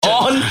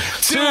On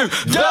to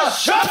the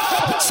show.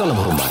 Salam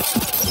hormat.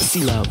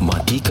 Sila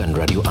matikan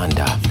radio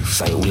anda.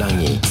 Saya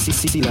ulangi,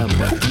 sila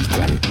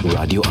matikan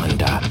radio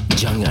anda.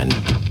 Jangan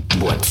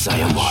buat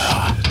saya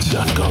marah.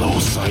 Dan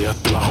kalau saya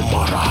telah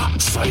marah,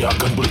 saya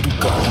akan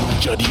bertukar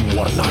menjadi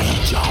warna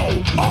hijau.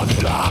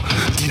 Anda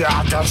tidak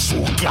akan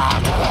suka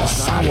kalau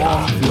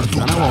saya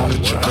bertukar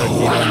jadi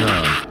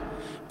warna.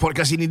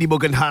 Podcast ini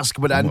dibawakan khas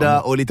kepada anda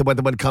oleh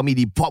teman-teman kami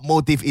di Pop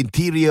Motif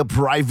Interior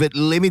Private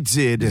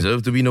Limited. Deserve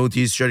to be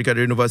noticed, syarikat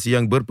renovasi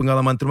yang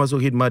berpengalaman termasuk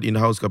khidmat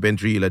in-house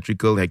carpentry,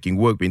 electrical, hacking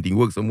work, painting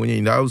work,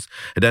 semuanya in-house.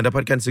 Dan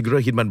dapatkan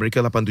segera khidmat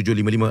mereka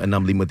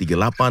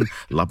 8755-6538,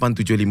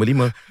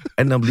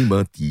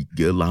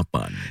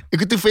 8755-6538.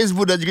 Ikuti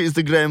Facebook dan juga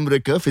Instagram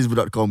mereka,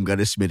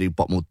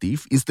 facebook.com/Pop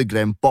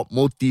Instagram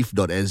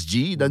popmotif.sg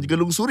dan juga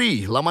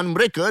lungsuri laman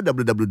mereka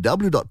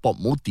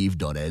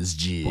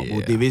www.popmotif.sg. Pop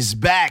Motif is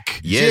back.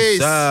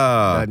 Yes,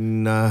 sir.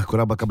 Dan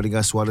korang bakal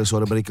mendengar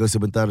suara-suara mereka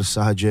sebentar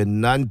sahaja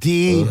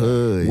nanti.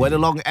 What a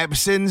long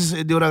absence,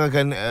 diorang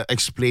akan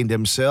explain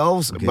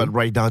themselves. Okay. But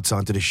right now it's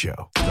on to the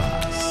show.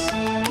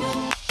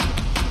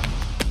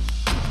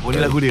 Oh, ni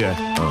lagu dia.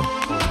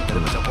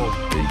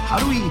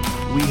 How do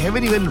we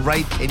haven't even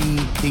write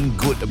anything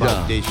good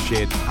about this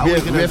shit. How we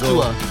gonna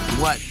go?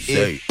 What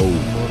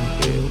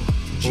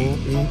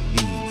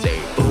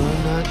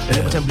Say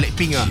macam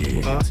Blackpink ah.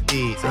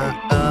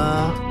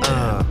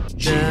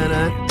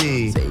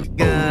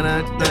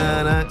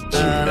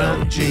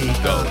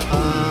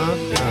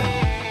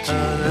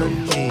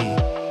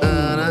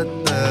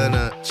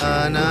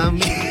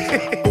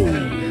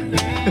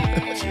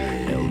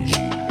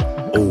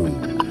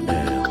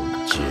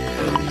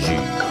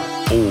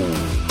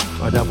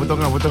 Dah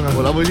potong. Lama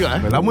juga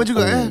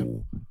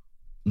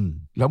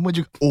Lama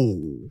juga.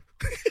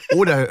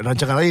 Oh dah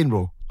rancangan lain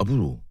bro. Apa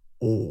bro?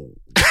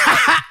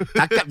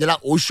 Cakap je lah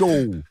Osho.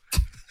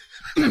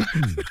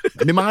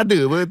 Memang ada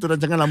apa tu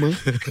rancangan lama.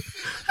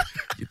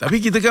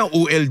 Tapi kita kan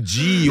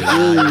OLG.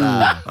 O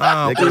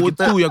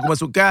tu yang aku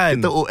masukkan.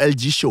 Kita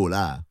OLG show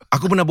lah.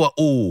 Aku pernah buat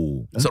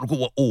O. Sebab aku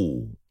buat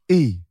O.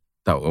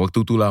 Tak, waktu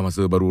tu lah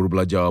masa baru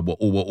belajar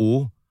buat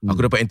O. Aku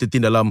dapat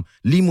entertain dalam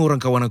 5 orang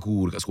kawan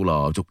aku dekat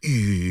sekolah. Macam,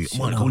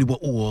 mana kau boleh buat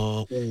O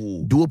lah?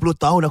 20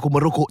 tahun aku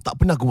merokok, tak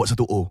pernah aku buat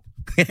satu O.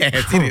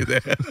 Serius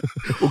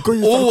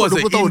O was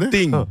a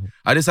inting.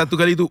 Ada satu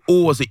kali tu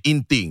O was a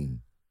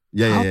inting.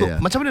 Ya.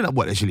 Macam mana nak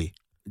buat actually?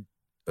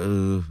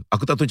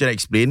 Aku tak tahu cara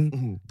explain.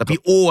 Tapi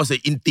O was a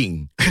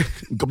inting.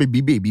 Kau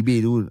bibir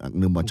tu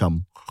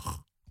macam.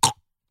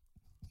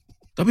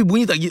 Tapi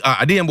bunyi tak gitu.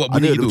 Ada yang buat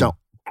bunyi gitu. Macam.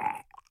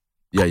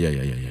 Ya.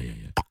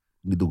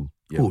 Gitu.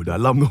 Ya,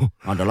 dalam tu.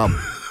 Dalam.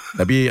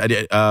 Tapi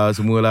adik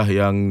semualah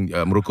yang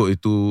merokok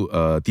itu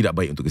tidak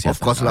baik untuk kesihatan.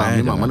 Of course lah.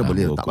 Memang mana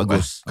boleh tak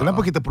bagus.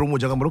 Kenapa kita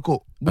promo jangan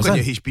merokok?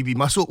 Bukannya HPB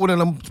masuk pun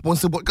dalam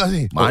sponsor podcast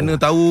ni. Mana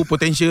tahu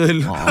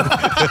potential.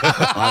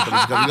 Tak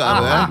boleh cakap juga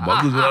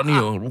bagus orang ni.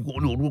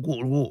 Rokok.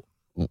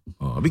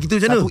 Habis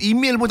kita macam mana? Satu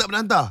email pun tak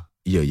pernah hantar.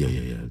 Ya.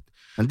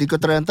 Nanti kau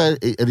terhantar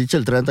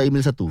Richard terhantar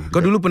email satu. Kau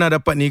dulu pernah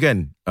dapat ni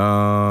kan?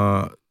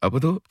 Apa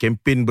tu?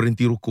 Kempen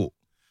berhenti rokok.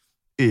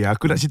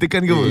 Aku nak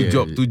ceritakan ke?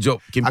 Tu job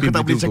kempen. Aku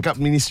tak boleh cakap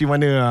ministry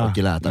mana.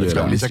 Okey lah, tak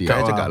boleh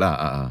cakap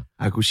lah.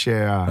 Aku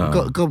share lah.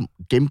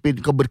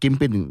 Kau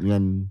berkempen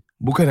dengan...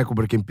 Bukan aku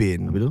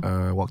berkempen.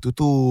 Waktu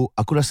tu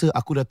aku rasa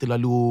aku dah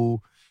terlalu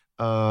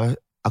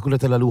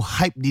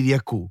hype diri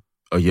aku.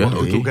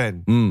 Waktu tu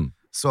kan.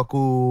 So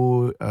aku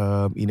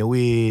in a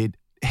way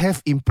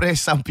have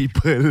impressed some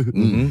people.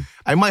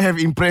 I might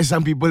have impressed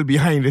some people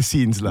behind the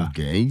scenes lah.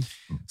 Okay.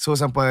 So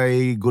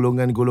sampai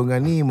golongan-golongan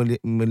ni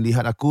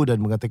melihat aku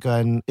dan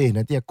mengatakan,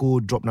 nanti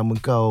aku drop nama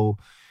kau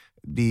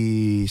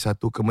di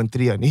satu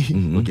kementerian ni.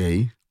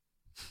 Okay.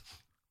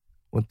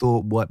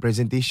 Untuk buat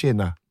presentation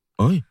lah.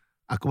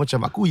 Aku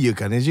macam, aku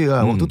iyakan je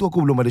lah. Waktu tu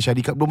aku belum ada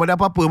syarikat, belum ada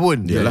apa-apa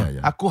pun.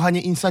 Yalah. Aku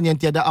hanya insan yang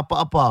tiada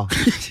apa-apa.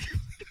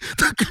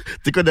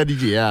 Kau dah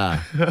DJ lah.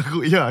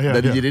 Aku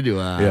dah DJ radio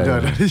lah. Dah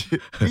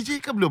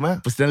DJ kan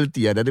belum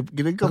personality lah.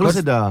 Kira kau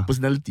sedar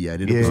personality lah.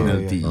 Dia ada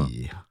personality.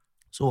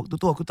 So waktu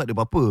tu aku tak ada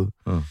apa-apa.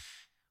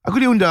 Aku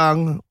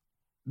diundang.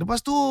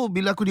 Lepas tu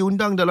bila aku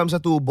diundang dalam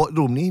satu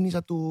boardroom ni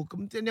satu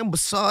kementerian yang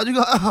besar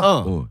juga.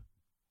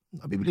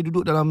 Habis bila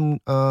duduk dalam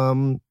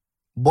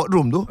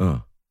boardroom tu,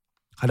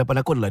 hadapan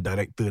aku adalah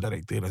director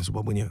dan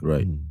sebagainya.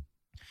 Right.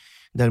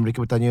 Dan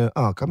mereka bertanya,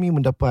 kami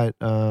mendapat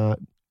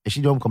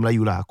actually dia bukan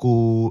Melayu lah. Aku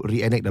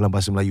reenact dalam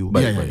bahasa Melayu.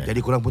 Baik.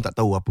 Jadi korang pun tak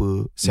tahu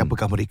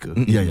siapakah mereka.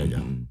 Ya.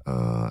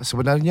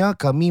 Sebenarnya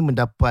kami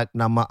mendapat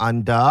nama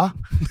anda.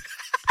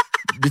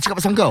 Dia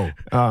cakap pasal kau.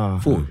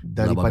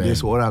 Daripada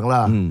seorang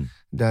lah.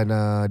 Dan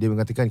dia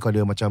mengatakan kau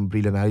ada macam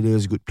brilliant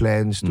ideas, good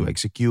plans to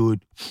execute.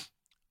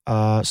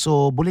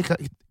 So boleh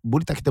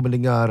tak kita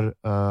mendengar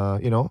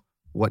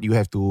what you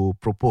have to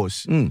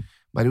propose.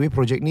 By the way,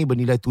 projek ni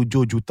bernilai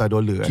 $7 juta.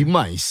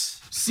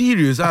 Kimais.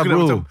 Serius lah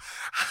bro.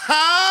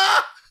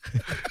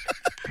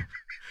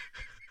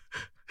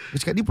 Dia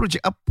cakap ni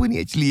projek apa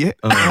ni actually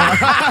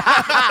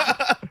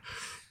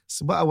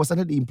Sebab I was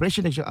under the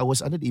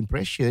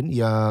impression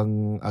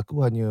yang aku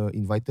hanya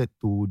invited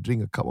to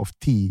drink a cup of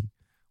tea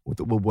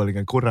untuk berbual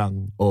dengan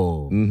korang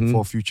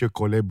for future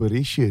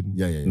collaboration.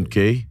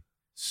 Okay.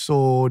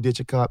 So dia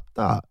cakap,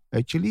 tak,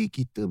 actually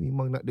kita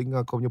memang nak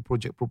dengar kau punya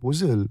project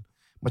proposal.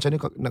 Macam mana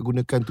kau nak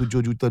gunakan $7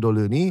 juta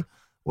ni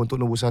untuk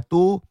nombor 1,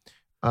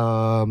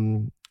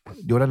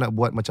 diorang nak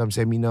buat macam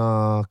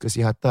seminar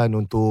kesihatan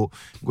untuk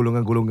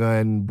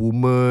golongan-golongan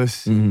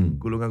boomers,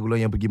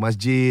 golongan-golongan yang pergi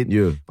masjid.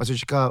 Lepas tu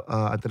cakap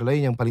antara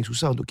lain yang paling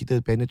susah untuk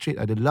kita penetrate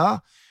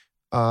adalah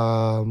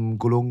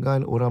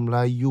golongan orang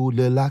Melayu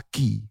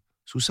lelaki.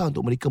 Susah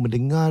untuk mereka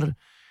mendengar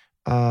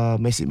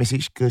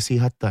message-message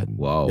kesihatan.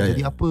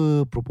 Jadi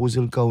apa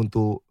proposal kau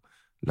untuk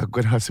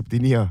lakukan hal seperti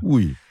ni lah?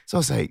 So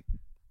I was like,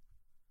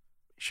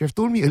 Chef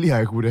told me earlier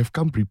I would have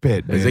come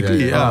prepared.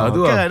 Exactly.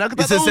 Kan, aku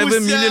tak It's a tahu,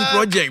 7 million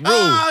project,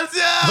 bro.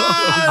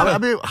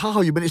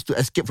 How you managed to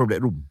escape from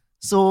that room?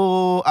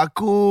 So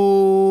aku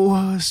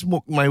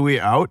smoke my way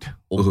out.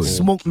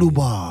 Smoke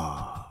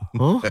lubang.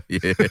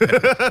 Yeah.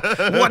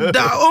 What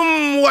the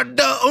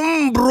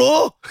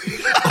bro?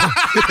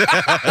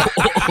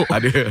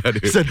 Ada.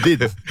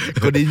 Sedih.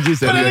 Kau danger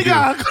Kau dah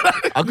dengar?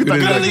 Aku tak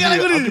dengar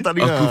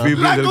Aku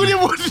favorite lagu dia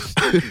bodoh.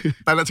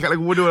 Tak nak cakap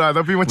lagu bodoh lah,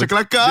 tapi macam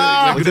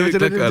kelakar.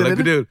 Lagu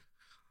dia.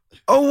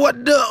 Oh,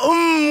 what the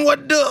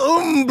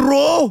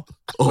bro?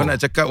 Kau nak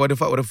cakap what the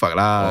fuck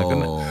lah.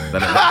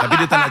 Tapi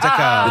dia tak nak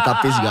cakap. Dia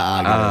tapis juga.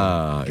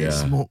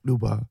 Smoke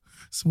lubang.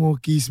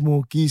 Smoky,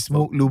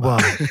 smoke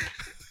lubang.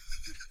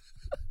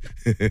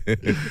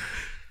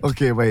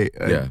 Okay, baik.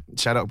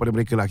 Shout out kepada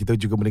mereka lah. Kita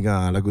juga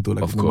mendengar lagu tu,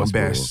 lagu memang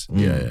best.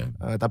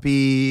 Tapi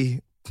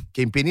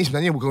campaign ni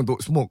sebenarnya bukan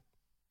untuk smoke.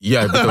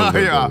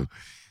 Betul.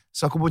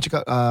 So aku pun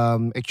cakap,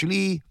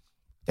 actually,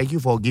 thank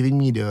you for giving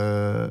me the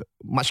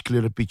much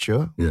clearer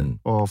picture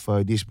of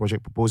this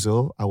project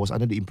proposal. I was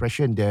under the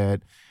impression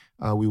that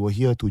we were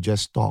here to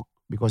just talk,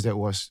 because that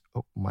was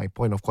my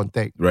point of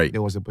contact. Right.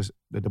 There was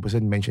the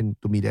person mentioned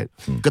to me that.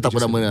 Tak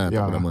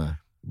pernah.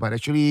 But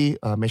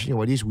actually, mentioning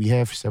about this, we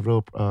have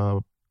several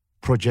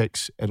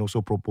projects and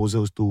also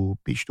proposals to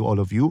pitch to all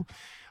of you.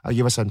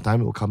 Give us some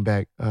time. We'll come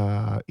back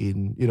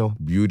in,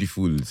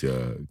 beautiful.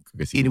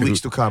 In weeks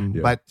to come.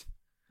 But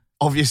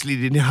obviously,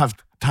 they didn't have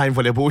time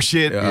for their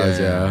bullshit.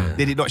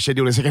 They did not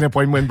schedule a second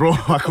appointment, bro.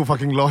 Aku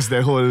fucking lost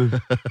that whole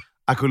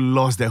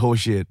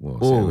shit.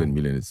 Wow, 7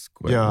 million is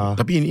quite.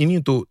 Tapi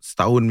ini untuk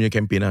setahun punya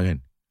campaign lah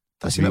kan?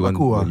 Tak silap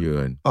aku lah.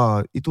 Kan?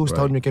 Itu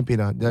setahun punya campaign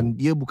lah. Dan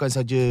dia bukan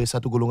saja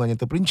satu golongan yang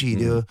terperinci.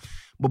 Dia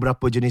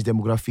beberapa jenis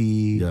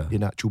demografi. Dia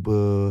nak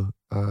cuba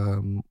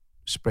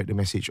spread the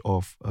message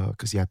of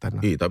kesihatan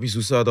lah. Tapi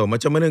susah tau.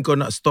 Macam mana kau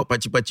nak stop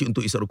pakcik-pakcik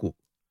untuk isap rokok?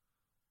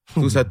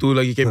 Tu satu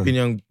lagi campaign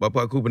yang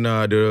bapa aku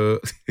pernah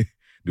ada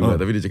dulu lah,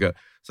 tapi dia cakap,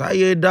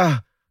 saya dah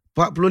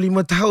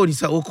 45 tahun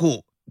isap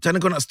rokok. Macam mana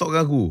kau nak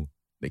stopkan aku?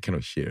 That kind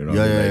of shit,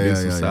 dia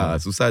susah.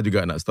 Susah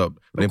juga nak stop.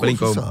 Paling-paling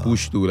kau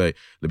push tu like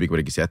lebih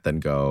kepada kesihatan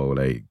kau,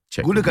 like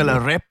check.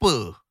 Gunakanlah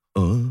rapper.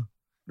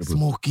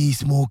 Smoky,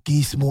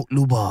 smoke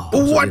lubang.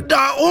 What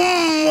the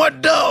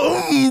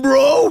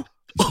bro?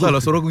 Susah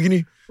lah suara aku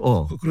gini.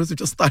 Aku rasa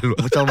macam style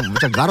lah.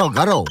 Macam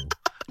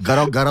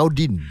garau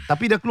din.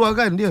 Tapi dah keluar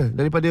kan dia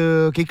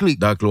daripada K-Click?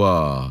 Dah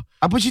keluar.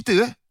 Apa cerita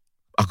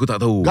Aku tak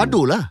tahu.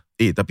 Gaduh lah.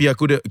 Tapi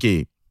aku dah,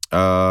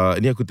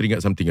 ni aku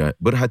teringat something lah.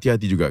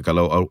 Berhati-hati juga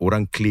kalau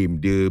orang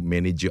claim dia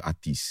manager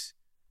artis.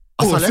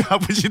 Asal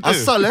apa cerita?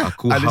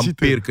 Aku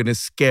hampir kena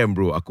scam,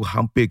 bro.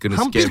 Hampir kena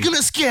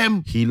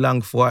scam.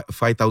 Hilang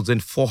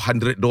 $5,400.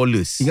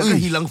 Ingatkan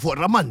hilang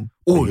Fuad Rahman.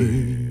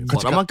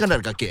 Fuad Rahman kan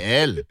dekat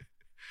KL.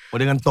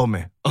 Dengan Tom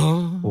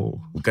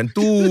bukan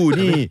tu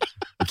ni.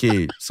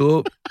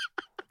 So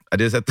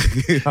ada satu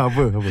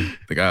apa?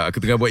 Aku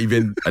tengah buat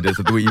event. Ada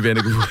satu event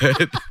aku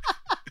buat.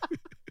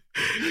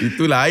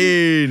 Itu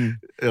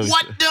lain.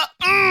 What the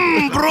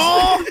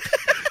bro?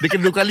 Dia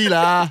kena 2 kali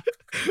lah.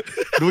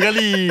 2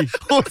 kali.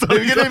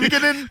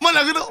 Mikanan.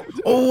 Mana aku tahu.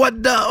 What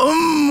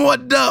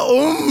the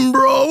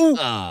bro?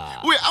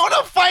 Wait, I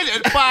wanna find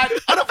that part.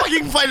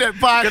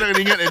 Kau nak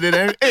ingat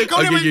then.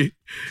 Kau ni.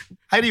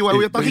 Heidi, while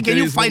we're talking, can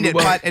you find that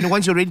part? And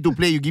once you're ready to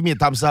play, you give me a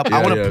thumbs up. I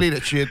want to play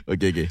that shit.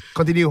 Okay.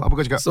 Continue. Apa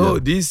kau cakap?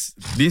 So this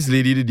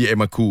lady dia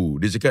DM aku.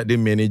 Dia cakap dia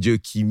manager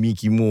Kimi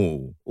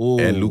Kimo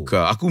and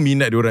Luka. Aku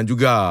minat diorang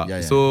juga.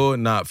 So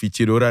nak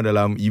feature diorang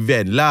dalam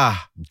event lah.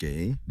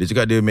 Dia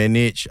cakap dia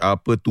manage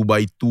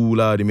 2x2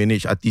 lah. Dia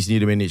manage artis ni,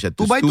 dia manage artis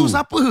tu. 2x2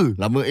 siapa?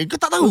 Lama kau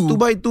tak tahu.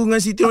 2x2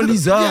 dengan Siti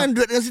Nurhaliza. Dia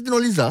duet dengan Siti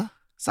Nurhaliza.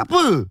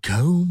 Siapa?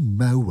 Kau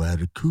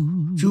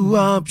mawarku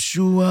Syuap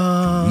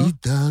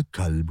cerita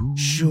kalbu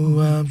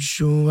Syuap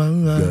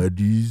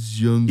gadis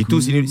yang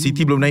itu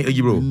Siti belum naik lagi,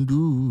 bro.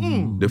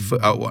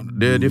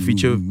 Dia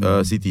feature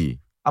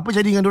Siti. Apa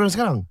jadi dengan diorang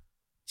sekarang?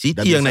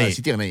 Siti yang naik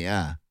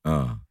ya.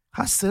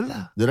 Hasil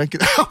lah. Diorang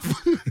kita apa?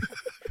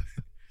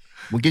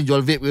 Mungkin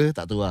jual vape ke,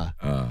 tak tahu lah.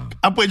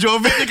 Apa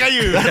jual vape dia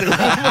kaya?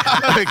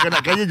 Kau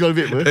nak kaya jual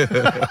vape ke?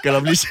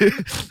 Kalau Malaysia.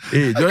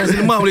 Jual nasi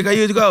lemak boleh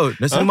kaya juga.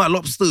 Nasi lemak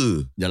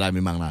lobster. Yalah,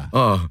 memang lah.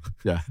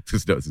 Itu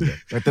sedap.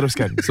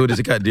 Teruskan. So dia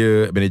cakap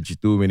dia manage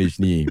tu,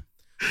 manage ni.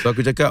 So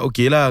aku cakap,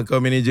 okay lah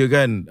kau manager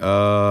kan.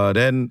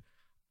 Then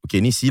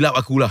ni silap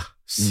aku lah.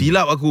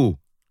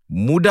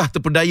 Mudah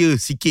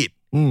terpedaya sikit.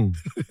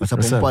 Pasal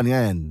perempuan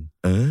kan.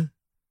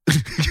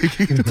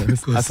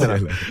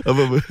 Asal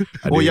Apa?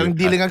 Oh, yang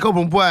deal dengan kau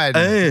perempuan.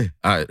 Dia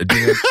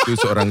tu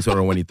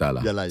seorang wanita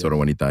lah. Yalah.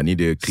 Seorang wanita ni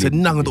dia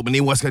Senang untuk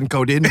menewaskan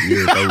kau, Din.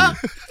 Dia tahu.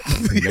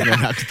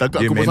 Jangan aku takut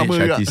Dia aku pun sama manage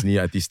juga. artis ni,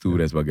 artis tu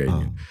dan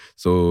sebagainya.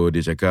 So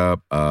dia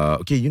cakap,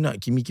 okay, you nak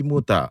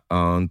kimi-kimo tak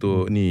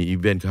untuk ni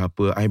event ke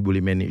apa? I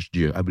boleh manage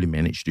dia.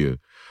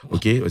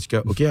 Okay, aku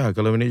cakap okay lah,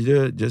 kalau manage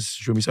dia, just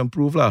show me some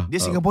proof lah. Dia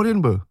Singaporean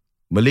ber?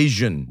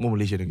 Malaysian.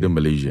 Malaysian. Dia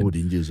Malaysian. Oh,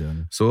 danger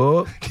sana.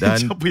 So dan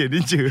Siapa yang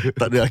danger?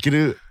 Tak ada,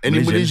 akhirnya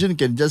any Malaysian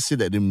can just say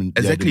that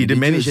exactly, dia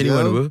manage danger,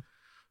 anyone sial. apa.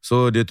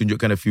 So dia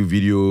tunjukkan a few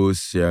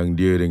videos yang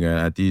dia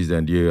dengan artis,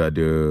 dan dia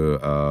ada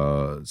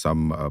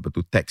some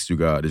text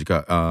juga. Dia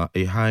cakap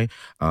hi,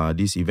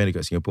 this event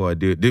dekat Singapore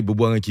ada. Dia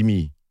berbual dengan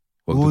Kimi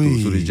waktu tu.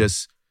 So dia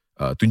just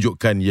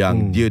tunjukkan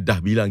yang dia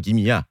dah bilang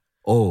Kimi lah.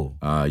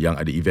 Yang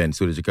ada event.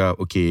 So dia cakap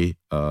okay,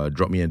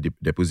 drop me a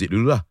deposit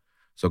dulu lah.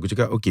 So aku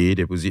cakap okay,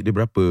 deposit dia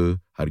berapa,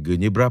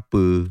 harganya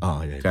berapa,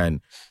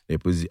 kan.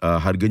 Deposit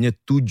harganya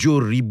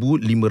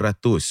 7,500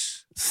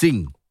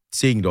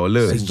 Sing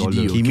dollar.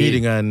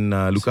 Kimi dengan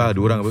Luka,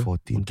 dua orang apa?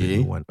 14,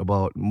 21.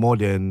 About more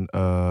than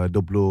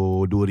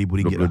RM22,000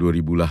 lah.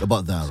 22,000 lah.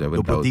 About that.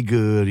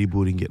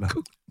 RM23,000 lah.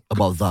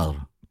 About that.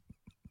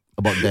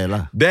 About there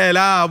lah. There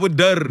lah, apa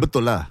der.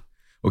 Betul lah.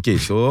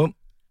 Okay, so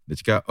dia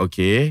cakap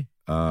okay,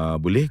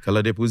 boleh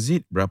kalau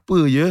deposit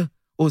berapa ya?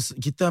 Oh,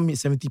 kita ambil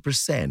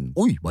 70%.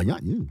 Ui,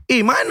 banyaknya.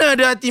 Mana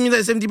ada hati minta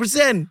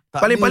 70%?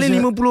 Paling-paling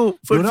 50%.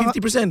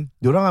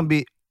 Diorang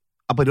ambil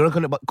apa?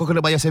 Kau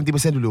kena bayar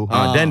 70% dulu.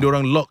 Then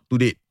diorang lock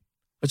to date.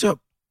 Macam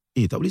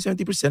tak boleh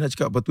 70% nak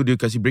cakap. Lepas tu dia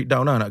kasih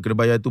breakdown lah, nak kena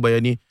bayar tu, bayar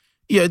ni.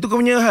 Ya, itu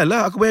kau punya hal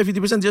lah. Aku bayar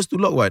 50% just to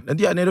lock what.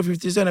 Nanti another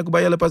 50% aku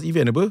bayar lepas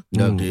event apa.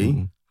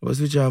 Okay. Lepas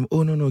tu macam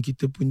no,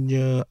 kita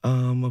punya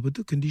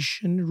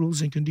condition,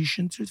 rules and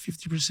conditions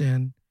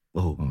 50%.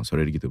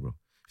 Sorry ada gitu bro,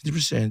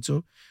 50%.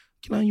 So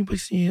kena you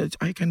pasti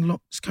I can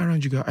lock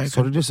sekarang juga.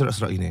 Suara dia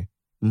serak-serak gini.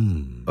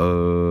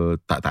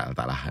 Tak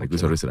lah. Aku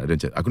suara serak.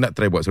 Aku nak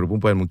try buat suara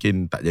perempuan,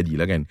 mungkin tak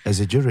jadilah kan.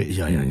 Exaggerate.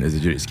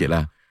 Exaggerate sikit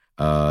lah.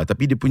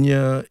 Tapi dia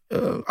punya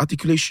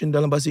articulation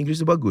dalam bahasa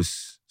Inggeris tu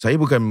bagus. Saya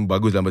bukan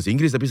bagus dalam bahasa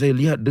Inggeris, tapi saya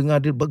lihat dengar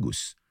dia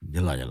bagus.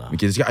 Yalah.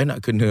 Mungkin cakap I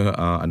nak kena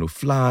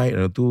flight,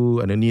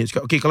 ni.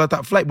 Cakap okay, kalau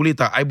tak flight boleh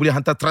tak? I boleh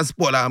hantar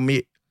transport lah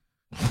ambil.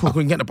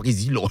 Aku ingat nak pakai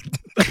Zilon.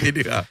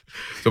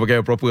 So pakai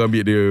proper,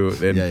 ambil dia,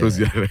 then terus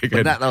dia kan.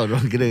 Penat tau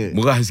orang kena.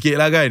 Murah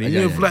sikit lah kan.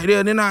 Ini flight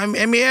dia nak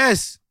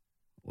MAS.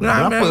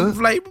 Berapa?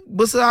 Flight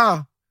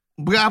besar.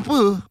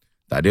 Berapa?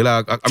 Tak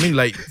adalah. I mean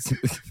like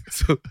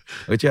so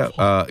aku cakap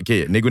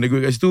okay,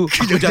 nego-nego kat situ.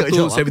 Aku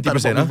jatuh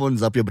 70% lah.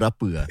 Phone Zapia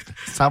berapa lah.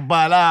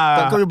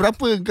 Sabarlah. Tak, kau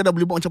berapa kau dah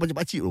boleh buat macam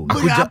pakcik bro.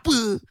 Berapa?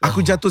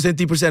 Aku jatuh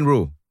 70%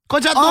 bro. Kau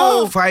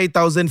jatuh?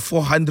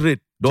 $5,400.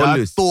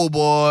 Jatuh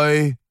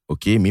boy.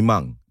 Okay,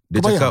 memang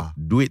dia cakap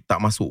duit tak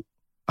masuk.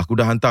 Aku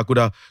dah hantar, aku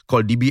dah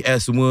call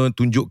DBS semua,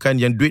 tunjukkan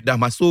yang duit dah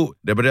masuk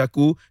daripada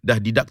aku, dah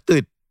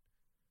deducted.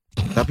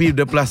 Tapi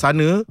dia belah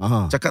sana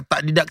cakap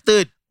tak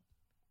deducted.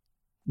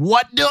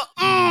 What the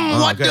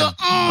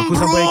Aku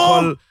sampai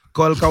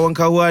call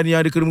kawan-kawan yang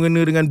ada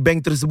kena-mengena dengan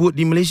bank tersebut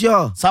di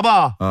Malaysia.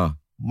 Sabar.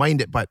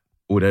 Mind that part.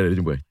 Oh, dah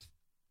jumpa.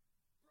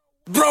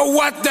 Bro,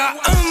 what the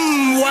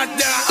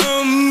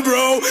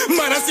bro.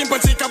 Mana simpan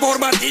sikap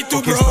hormat itu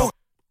bro.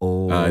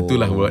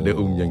 Itulah buat the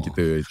yang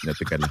kita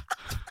nyatakan lah.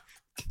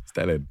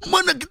 Stylan.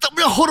 Mana kita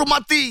punya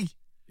hormati.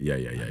 Ya.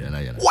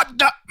 Yalah. What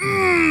the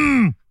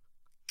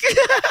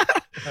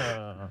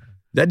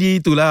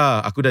Jadi itulah,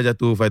 aku dah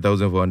jatuh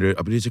 5,400.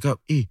 Apa dia cakap?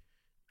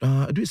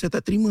 Duit saya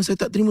tak terima.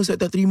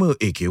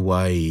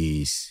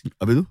 KYs.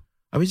 Habis tu?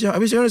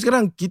 Habis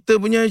sekarang kita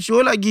punya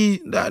show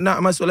lagi nak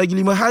masuk lagi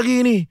 5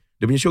 hari ni.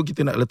 Dia punya show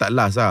kita nak letak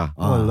last lah.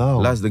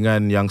 Last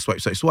dengan yang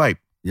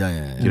swipe.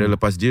 Ya. Kira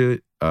lepas dia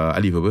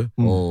Alif apa.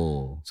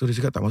 So dia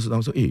cakap tak masuk.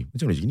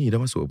 Macam mana macam ni dah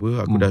masuk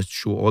apa. Aku dah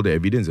show all the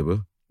evidence apa.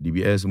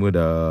 DBS semua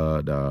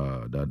dah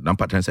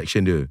nampak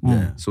transaction dia.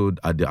 So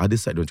ada other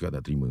side dia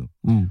cakap tak terima.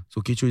 So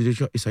kecoh dia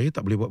cakap saya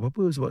tak boleh buat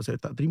apa-apa sebab saya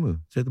tak terima.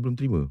 Saya belum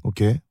terima.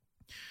 Okay.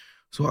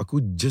 So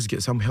aku just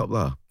get some help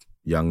lah.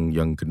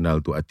 Yang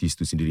kenal tu artis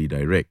tu sendiri,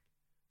 direct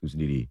tu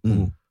sendiri.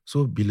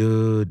 So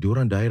bila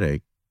diorang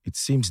direct, it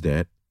seems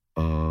that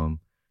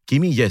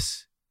Kimi,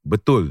 yes,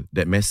 betul,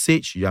 that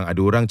message yang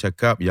ada orang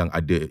cakap yang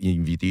ada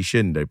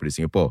invitation daripada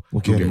Singapore.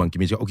 So memang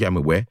Kimi cakap okay, I'm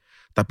aware.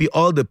 Tapi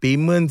all the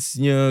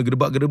payments-nya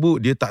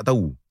gedebak-gedebuk dia tak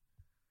tahu.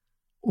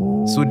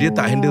 So dia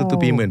tak handle tu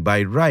payment.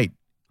 By right,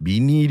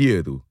 bini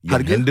dia tu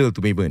yang handle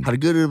tu payment.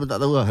 Harga dia pun tak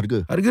tahu lah.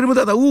 Harga dia pun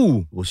tak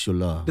tahu. Oh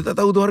syullah. Dia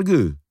tak tahu tu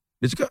harga.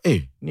 Dia cakap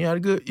ni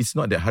harga, it's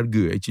not that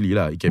harga actually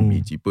lah. It can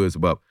be cheaper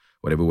sebab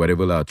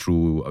whatever lah,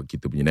 through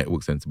kita punya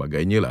networks dan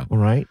sebagainya lah.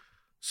 Alright.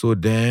 So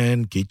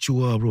then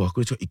kecoh lah bro.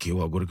 Aku dah cakap kecoh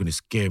lah, aku dah kena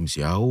scam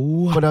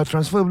siau. Kau dah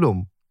transfer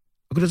belum?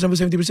 Aku dah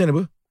transfer 70%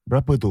 apa?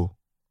 Berapa tu?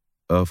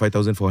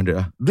 5,400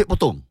 lah. Duit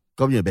potong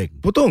kau punya bank.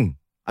 Potong.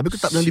 Habis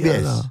kau tak bilang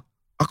DBS.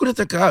 Aku dah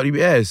cakap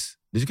DBS.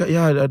 Dia cakap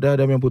ya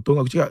dah memang potong.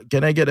 Aku cakap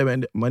can I get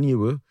that money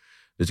apa?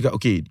 Dia cakap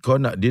okay,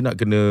 dia nak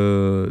kena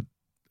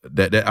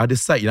that other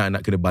side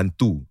nak kena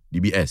bantu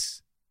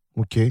DBS.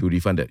 Okay. To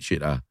refund that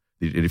shit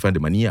refund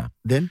the money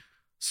Then?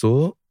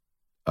 So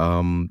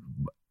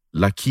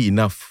lucky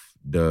enough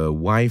the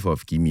wife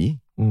of Kimi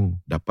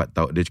dapat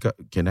tahu, dia cakap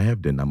can I have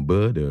the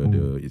number, the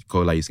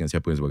kau liaise dengan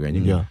siapa dan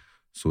sebagainya. Yeah.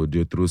 So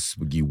dia terus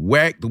pergi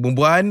whack tu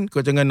perempuan, kau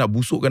jangan nak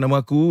busukkan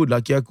nama aku,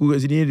 laki aku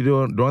kat sini,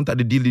 diorang tak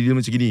ada deal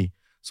macam gini.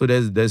 So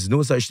there's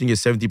no such thing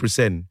as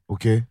 70%.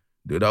 Okay.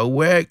 Dia dah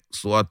whack,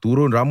 so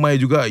turun ramai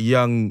juga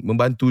yang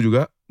membantu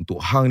juga untuk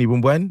hang ni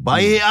perempuan.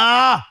 Baik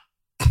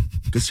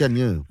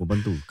Kesiannya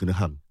pembantu kena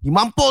hang. Ni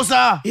mampus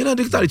Yelah,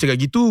 dia tak ada cakap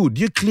gitu.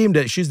 Dia claim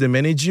that she's the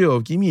manager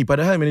of Kimi.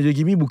 Padahal manager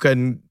Kimi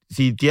bukan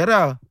si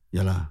Tiara.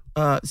 Yalah.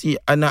 Si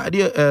anak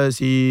dia,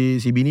 si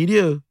bini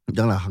dia.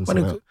 Janganlah hang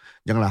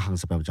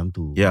sampai macam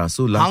tu. Yeah,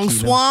 so lucky Hang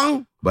Swang.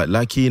 But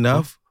lucky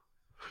enough,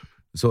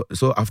 so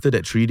after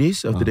that 3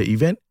 days, after that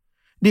event,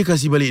 dia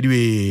kasih balik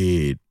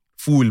duit.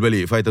 Full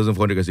balik,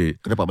 5,400 kasih.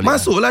 Kenapa balik?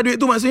 Masuk lah duit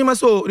tu, maksudnya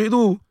masuk duit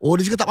tu. Oh,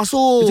 dia cakap tak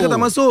masuk. Dia cakap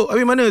tak masuk.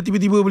 Habis mana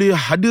tiba-tiba boleh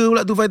ada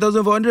pula tu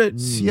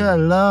 5,400. Sial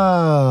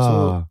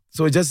lah.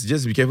 So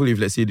just be careful if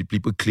let's say the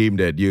people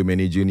claim that dia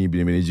manager ni,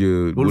 bila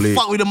manager Don't boleh.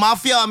 fuck with the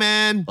mafia,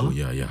 man. Oh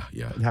yeah.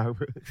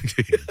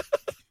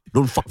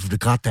 Don't fuck with the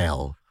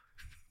cartel.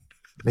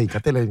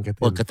 Kata lain.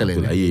 Oh, cartel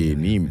Betul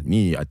lain.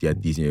 Ni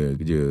hati-hatinya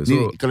kerja. So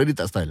ni, kalau dia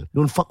tak style.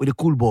 Don't fuck with the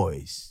cool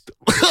boys.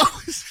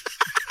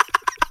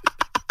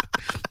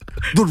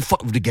 Don't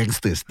fuck with the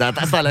gangsters. Tak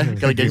style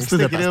Kalau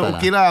gangsters dah tak style.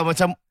 Okay lah.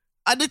 Macam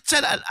ada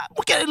chance,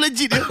 mungkin ada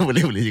legit dia.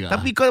 boleh juga.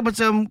 Tapi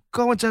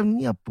kau macam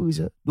ni apa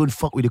je? Don't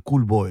fuck with the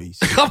cool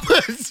boys.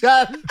 Apa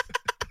sial?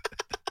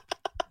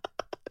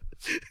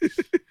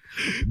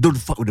 Don't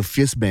fuck with the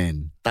fierce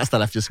man. Tak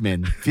style fierce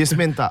man. Fierce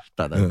man tak?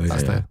 Tak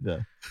style.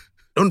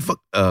 don't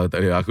fuck. Tak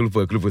ada. Aku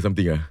lupa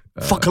something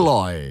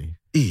Fuckaloy.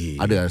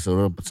 Ada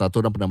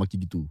satu orang pernah maki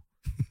gitu.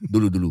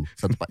 Dulu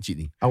satu pakcik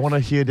ni. I want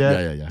to hear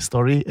that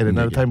story at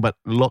another time, but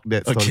lock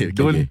that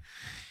story.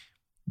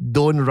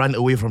 Don't run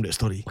away from that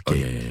story.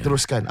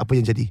 Teruskan apa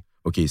yang jadi.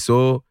 Okay,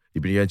 so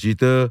di peninggalan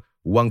cerita,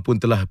 wang pun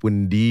telah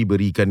pun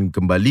diberikan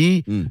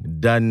kembali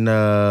dan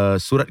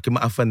surat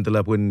kemaafan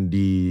telah pun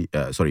the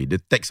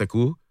text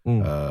aku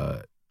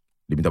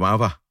dia minta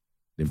maaf lah.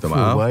 Dia minta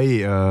maaf.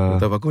 Baik.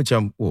 Minta maaf, aku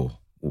macam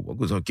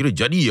bagus lah. Kira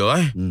jadi lah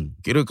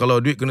Kira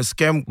kalau duit kena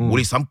scam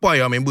boleh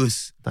sampai lah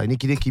members. Tak, ini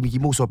kira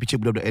Kimi-Kimo suap picture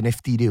budak-budak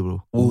NFT dia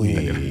bro.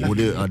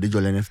 Dia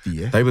jual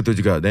NFT Tapi betul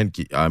juga. Then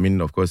I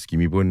mean of course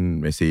Kimi pun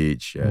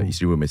message,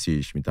 isteri pun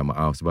message minta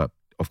maaf sebab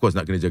of course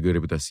nak kena jaga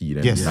reputasi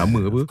dan nama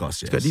apa.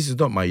 Cakap this is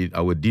not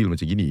our deal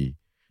macam gini.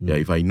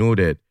 If I know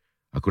that,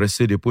 aku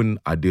rasa dia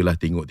pun adalah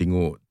tengok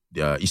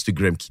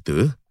Instagram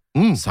kita.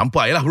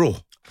 Sampailah bro.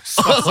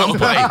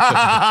 Sampai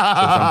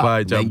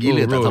macam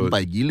gila tak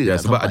sampai gila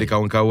tak sebab sampai. Ada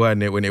kawan-kawan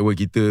network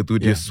kita tu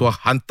dia suah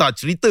hantar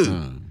cerita.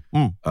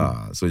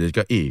 So dia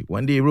cakap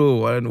one day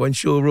bro, one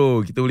show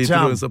bro, kita boleh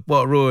turun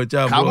support bro.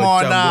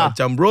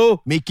 Macam bro,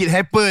 make it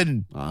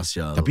happen.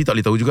 Tapi tak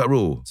boleh tahu juga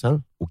bro.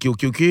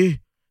 Okay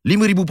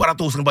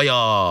 5,400 kena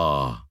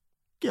bayar.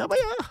 Okay,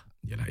 bayar.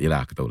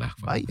 Yalah aku tahulah.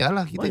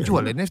 Bayarlah, kita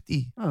jual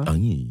NFT.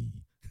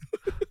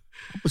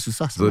 Apa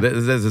susah. So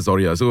that's the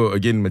story lah. So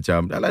again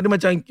macam ada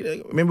macam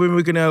member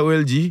kena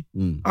OLG.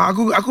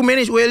 Aku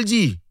manage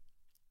OLG.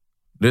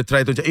 Dia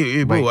try tu macam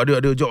bro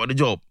ada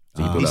job.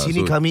 Di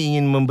sini kami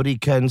ingin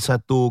memberikan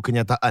satu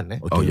kenyataan.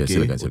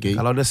 Silakan.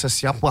 Kalau ada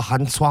sesiapa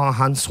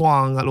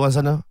Hanswang kat luar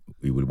sana,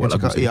 boleh buat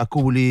lagu cakap,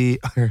 aku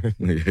boleh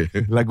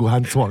lagu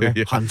Hanswang.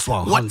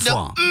 Hanswang.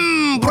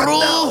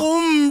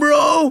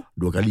 Bro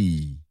 2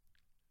 kali.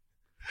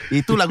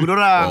 Itu lagu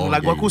dorang.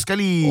 Lagu aku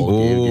sekali.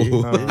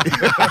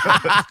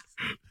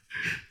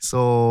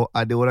 So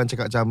ada orang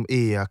cakap macam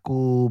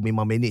aku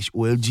memang manage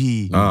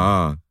OLG.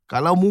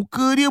 Kalau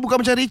muka dia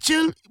bukan macam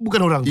Rachel, bukan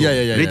orang tu.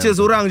 Rachel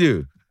seorang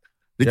je.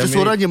 Rachel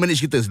seorang je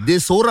manage kita. Dia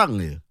seorang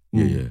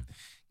je.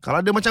 Kalau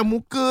dia macam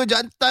muka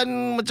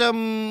jantan, macam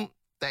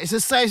tak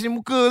exercise ni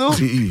muka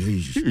tu,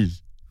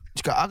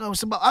 cakap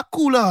sebab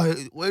akulah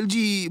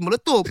OLG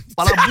meletup.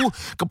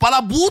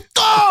 Kepala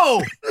buto.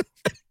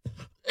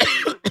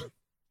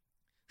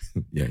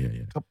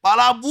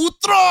 Kepala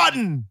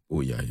butron.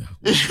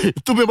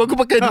 Itu memang aku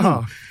pakai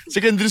dulu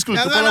secondary school.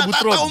 Kepala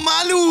butron. Tak tahu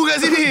malu kat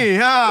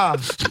sini.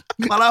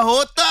 Kepala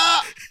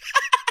otak.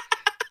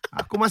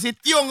 Aku masih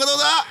tiong, kau tahu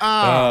tak?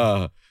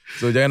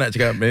 So jangan nak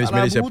cakap manage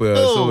siapa.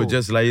 So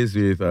just liaise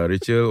with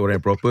Rachel,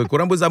 orang yang proper.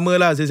 Korang pun sama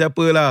lah,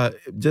 siapa lah.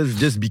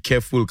 Just be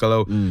careful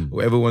kalau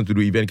whoever want to do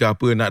event ke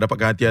apa, nak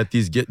dapatkan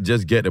hati-hati,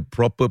 just get a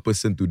proper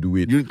person to do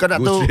it. Kau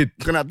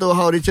nak tahu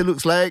how Rachel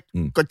looks like?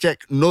 Kau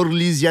check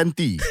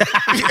Norlizianti.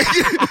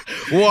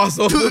 Wah,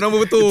 so nama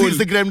betul. Itu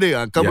Instagram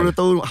dia. Kau boleh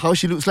tahu how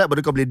she looks like,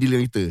 baru kau boleh deal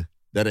dengan kita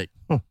direct.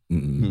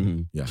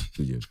 Ya,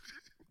 itu je.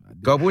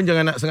 Kau pun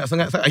jangan nak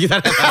sangat-sangat kita.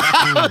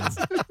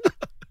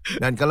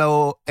 Dan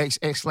kalau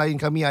ex lain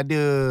kami ada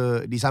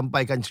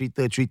disampaikan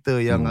cerita-cerita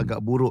yang agak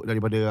buruk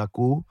daripada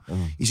aku,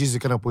 is this the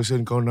kind of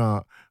person kau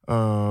nak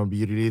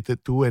be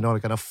related to and all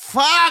kind of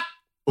fuck.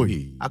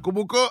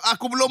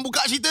 Aku belum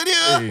buka cerita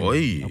dia.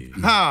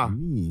 Cerita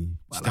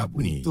apa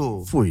ni?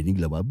 Foi, ni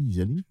gila babi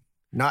je ni.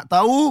 Nak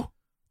tahu?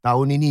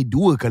 Tahun ini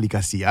 2 kali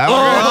kasih.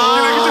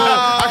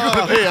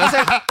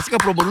 Sekarang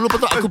promo dulu.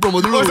 Patut aku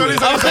promo dulu. Sorry.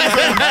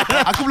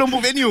 Aku belum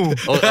book venue.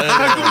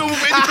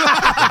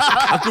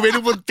 Aku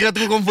venue pun tengah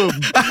tunggu confirm.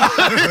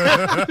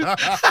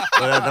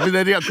 Tapi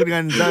dari aku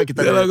dengan Zah,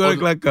 kita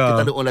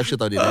ada on live show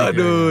tahun ni.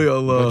 Aduh,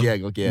 ya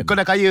Allah. Okay. Kau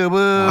dah kaya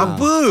apa?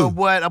 Apa? Kau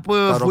buat apa?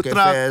 Food Rocket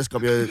truck. Fest.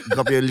 Kau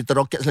punya Little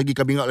Rockets lagi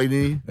kami ingat lagi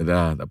ni.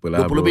 Dah, tak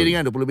apalah. 20 lebih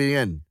kan? 20 lebih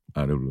kan?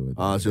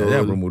 20. So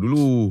Jangan promo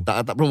dulu.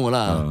 Tak promo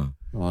lah.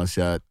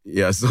 Siap.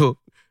 Yeah, so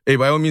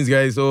by all means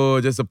guys, so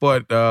just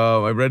support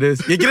my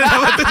brothers. Kira dah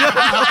betul.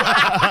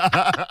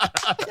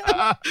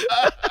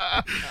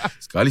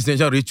 Sekali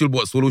Snapchat Rachel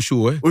buat solo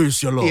show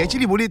Sialah.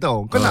 Actually boleh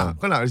tau. Kau nak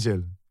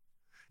Rachel?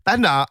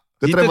 Tak nak.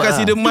 Kita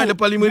kasih dia mic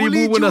depan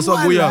 5,000 pun dah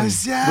suap goyang.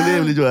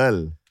 Boleh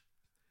jual.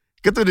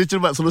 Kata Rachel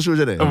buat solo show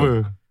macam mana? Apa?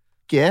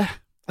 Okay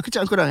aku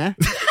cakap korang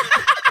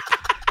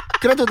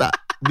Kau tahu tak?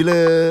 Bila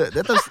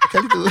datang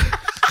kali tu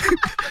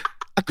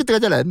aku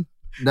tengah jalan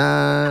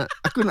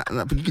aku nak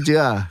pergi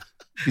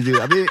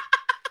kerja habis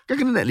kan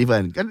kena naik lift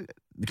kan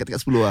dekat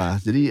 10 lah.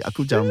 Jadi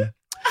aku macam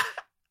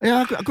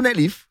aku naik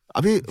lift.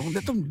 Habis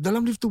datang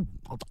dalam lift tu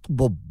tak tahu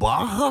bawa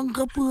barang ke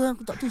apa.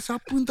 Aku tak tahu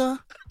siapa entah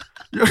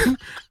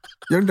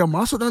yang dah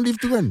masuk dalam lift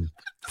tu kan.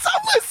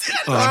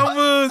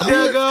 Sama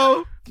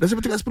kau. Dah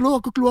sampai tingkat 10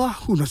 aku keluar.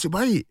 Nasib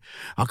baik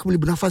aku boleh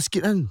bernafas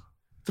sikit kan.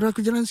 Terus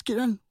aku jalan sikit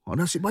kan.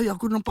 Nasib baik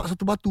aku nampak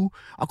satu batu.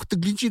 Aku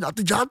tergelincir nak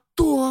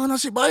terjatuh.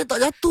 Nasib baik tak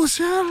jatuh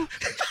sial.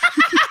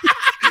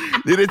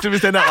 Dia Rachel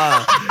stand up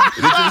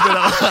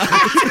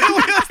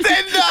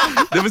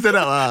Dia stand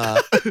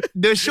up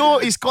The show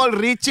is called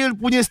Rachel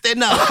punya stand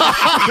up.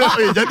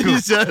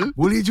 Jadi sial.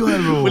 Boleh jual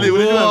bro. Boleh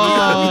jual.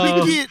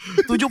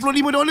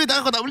 $75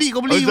 tak kau tak beli. Kau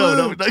beli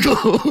Tak go.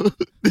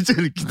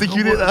 Kita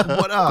kira lah.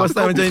 Kau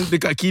start macam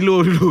dekat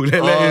kilo dulu.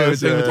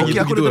 Okay,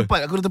 aku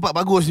ada tempat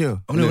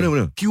bagusnya.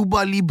 Mana?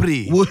 Cuba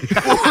Libre.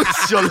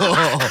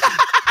 Insyaallah.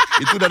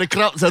 Itu dah ada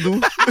crowd satu.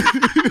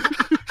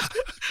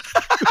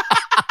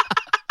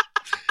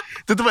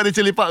 Itu tempat dia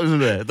celipak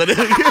dulu Tak ada.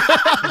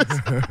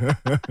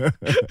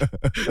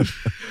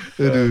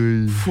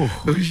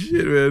 Oh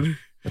shit man.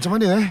 Macam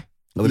mana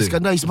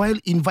Iskandar Ismail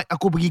invite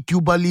aku pergi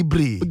Cuba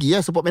Libre. Pergi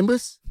lah support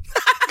members.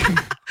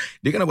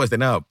 Dia kan nak buat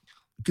stand up.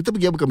 Kita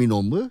pergi bukan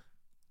minum apa.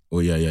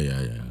 Oh ya.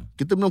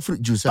 Kita minum fruit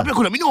juice lah. Tapi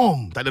aku nak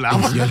minum. Tak adalah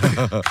apa.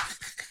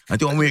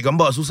 Nanti orang ambil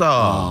gambar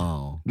susah.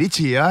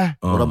 Leceh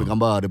Orang ambil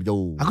gambar dari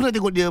jauh. Aku nak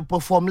tengok dia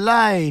perform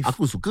live.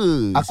 Aku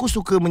suka. Aku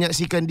suka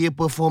menyaksikan dia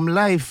perform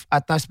live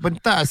atas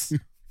pentas.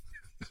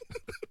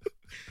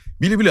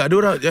 Bila ada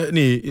orang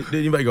ni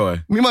dia invite kau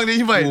Memang dia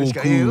invite. Oh,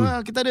 Cakap, cool.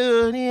 kita ada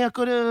ni, aku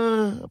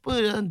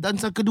ada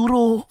dansa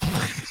keduro.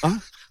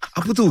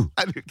 Apa tu?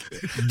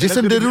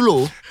 Jason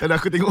Derulo. Tadi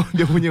aku tengok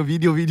dia punya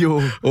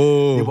video-video.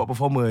 Dia buat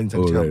performance.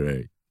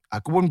 Right.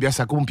 Aku pun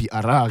biasa, aku pun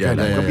PR lah kan.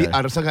 Aku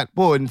PR sangat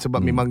pun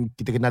sebab memang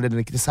kita kenal dan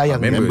kita sayang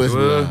members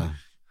semua.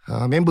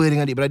 Member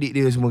dengan adik-beradik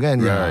dia semua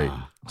kan. Right.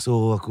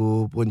 So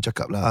aku pun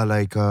cakap lah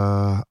like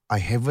I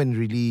haven't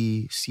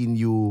really seen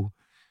you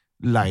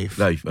live.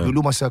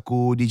 Dulu masa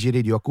aku DJ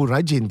radio, aku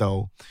rajin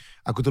tau.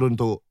 Aku turun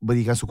untuk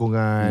berikan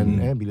sokongan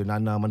bila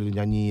Nana mana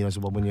dia nyanyi dan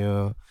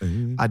sebagainya.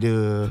 Ada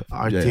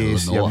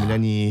artis yang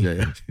menyanyi.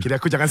 Kira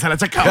aku jangan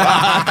salah cakap.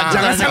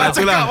 Jangan salah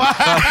cakap.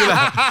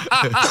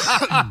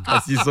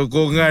 Kasih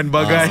sokongan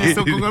bagai.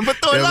 Kasih sokongan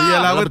betul lah.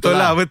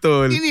 Yalah,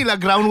 betul.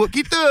 Inilah groundwork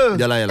kita.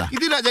 Yalah.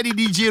 Kita nak jadi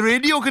DJ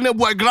radio kena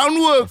buat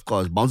groundwork. Of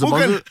course.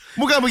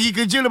 Bukan pergi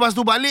kerja lepas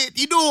tu balik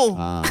tidur.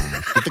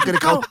 Kita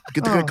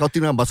kena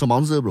kautin dengan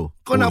bouncer bro.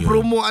 Kau nak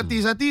promo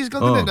artis-artis,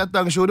 kau kena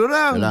datang show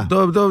dorang.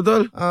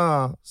 Betul.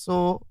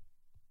 So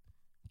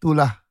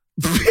itulah.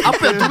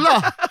 Apa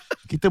itulah?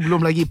 Kita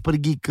belum lagi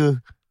pergi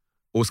ke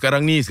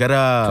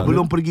sekarang.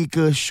 Belum pergi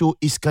ke show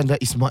Iskandar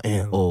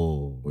Ismail.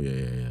 Ya.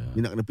 Dia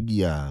nak kena pergi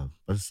lah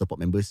pasal support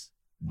members.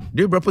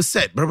 Dia berapa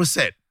set?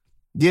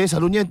 Dia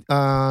selalunya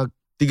 3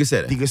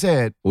 set. 3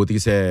 set. 3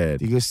 set.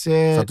 3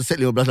 set. Satu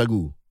set 15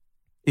 lagu.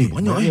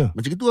 Banyak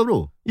Macam itu lah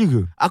bro. Ya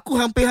ke? Aku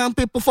hampir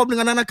perform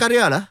dengan Nana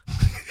Karya lah.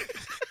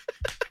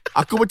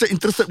 Aku macam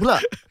interested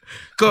pula.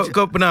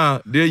 Kau pernah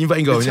dia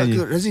invite kau nyanyi?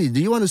 Razi, do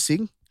you want to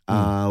sing?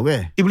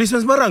 Where? Boleh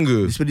sembarang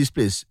ke? This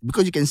place.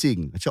 Because you can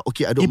sing. Macam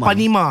okay, I don't mind.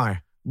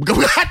 Ipanimar. Bukan.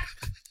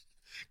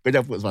 Kau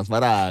jangan put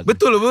sembarang.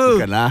 Betul apa?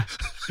 Bukan lah.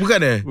 Bukan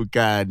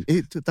Bukan.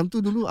 Time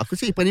tu dulu aku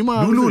say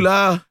Ipanimar.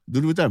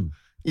 Dulu time.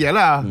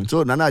 Iyalah.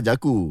 So Nana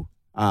ajak aku.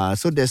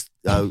 So there's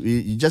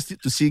you just need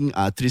to sing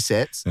 3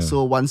 sets.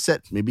 So 1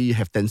 set maybe you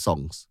have 10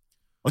 songs.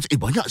 Macam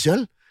banyak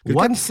sial. 1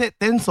 set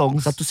 10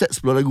 songs. 1 set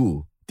 10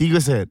 lagu. 3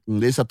 set.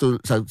 Dia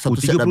satu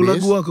set dah 30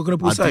 lagu lah kau kena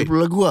pusat.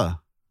 30 lagu lah.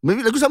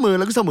 Maybe lagu sama.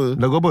 Lagu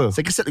apa?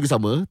 Second set lagu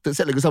sama. Third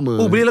set lagu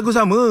sama. Boleh lagu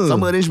sama.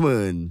 Sama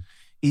arrangement.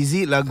 Is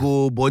it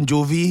lagu Bon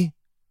Jovi?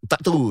 Tak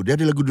tahu. Dia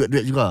ada lagu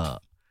duet-duet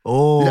juga.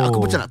 Jadi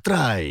aku macam nak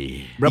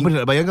try. Berapa dia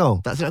nak bayar kau?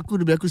 Tak silap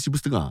aku, dia beli aku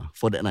 $1,500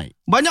 for that night.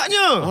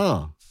 Banyaknya.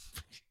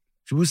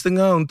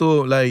 $1,500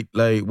 untuk like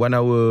 1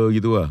 hour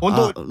gitu lah.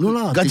 Untuk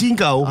gaji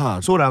kau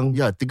seorang?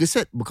 Ya, 3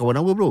 set bukan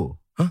 1 hour bro.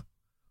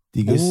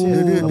 3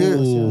 set. Dia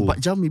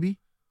 4 jam maybe.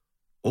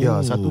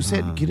 Ya, satu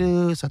set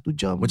kira 1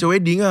 jam. Macam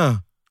wedding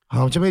lah.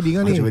 Macam wedding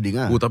lah ni. Macam wedding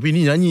lah. Oh, tapi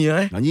ni nyanyi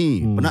lah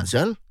Nyanyi. Penat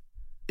sial.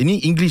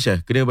 Ini English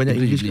lah. Kena banyak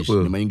English ke apa?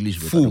 Kena main English.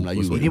 Fuh.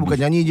 Melayu. Ini bukan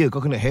nyanyi je.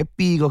 Kau kena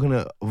happy, kau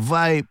kena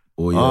vibe.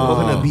 Oh ya. Kau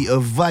kena be a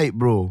vibe,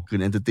 bro.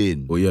 Kena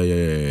entertain. Oh ya.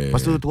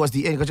 Lepas tu towards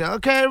the end kau cakap,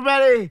 okay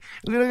everybody,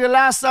 we're gonna get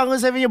last song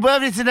who's having your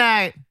birthday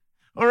tonight.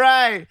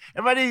 Alright,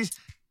 everybody,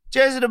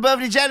 cheers to the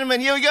birthday gentleman.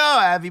 Here we go.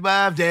 Happy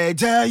birthday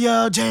to you,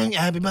 Jeng.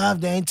 Happy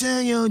birthday to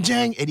you,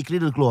 Jeng. Eddie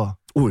Cradle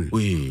keluar.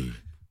 Ui.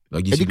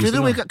 Lagi Eddie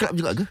Cradle main kat club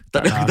juga ke?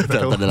 Tak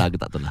ada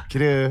lah.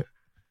 Kira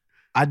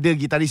ada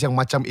gitaris yang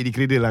macam Eddie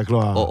Cradle lah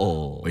keluar.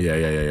 Oh ya.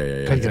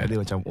 Kan ada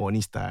macam,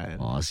 ni style.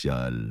 Oh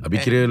sial. Habis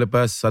kira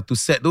lepas satu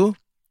set tu,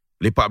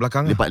 lepak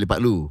belakang lah.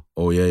 Lepak lu.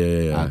 Oh ya.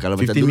 Kalau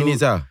 15 macam dulu,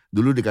 minutes lah.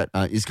 Dulu dekat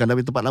Iskandar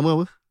punya tempat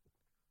lama apa?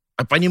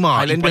 Panjima.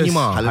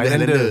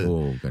 Highlander.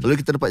 Oh, kan. Lalu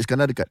kita dapat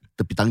Iskandar dekat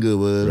tepi tangga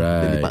apa. Right.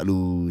 Dia lepak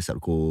lu,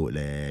 isap rokok,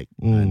 dia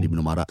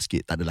minum arak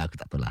sikit. Tak adalah,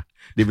 aku tak tahu lah.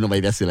 Dia minum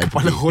air biasa lah.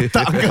 Kepala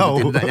otak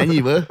kau. Dia nak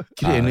nyanyi apa?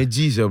 Kira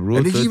energy sah bro.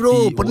 Energy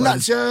bro,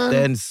 penat sial.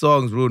 10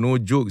 songs bro, no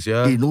joke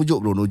sah. No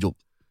joke bro, no joke.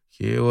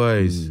 Okay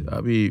wise.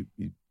 Habis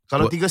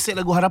Kalau 3 set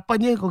lagu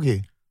harapannya kau okay?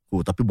 Oh,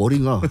 tapi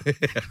boring lah.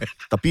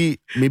 Tapi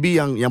maybe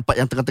yang part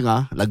yang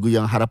tengah-tengah, lagu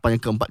yang harapan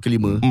yang keempat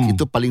kelima,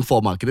 itu paling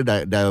form lah. Kira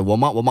dah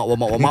warm up.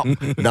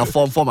 Dah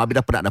form habis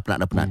dah penat.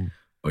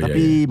 Oh,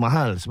 tapi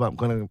mahal sebab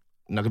kau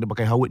nak kena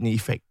pakai Howard ni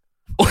effect.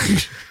 Oh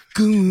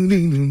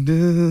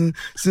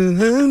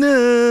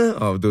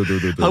betul.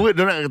 Howard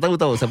dia nak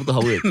tahu siapa tu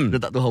Howard. Dia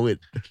tak tahu Howard.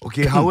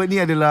 Okay, Howard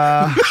ni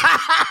adalah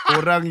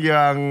orang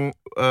yang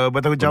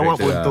bertanggungjawab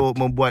untuk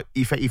membuat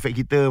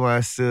efek-efek kita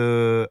masa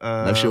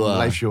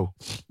live show.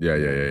 Ya.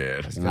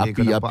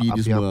 Api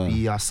tu semua.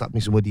 Api, asap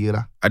ni semua dia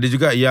lah. Ada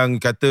juga yang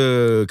kata,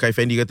 Kai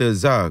Fendi kata,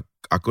 Zah,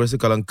 aku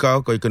rasa kalau kau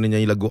kena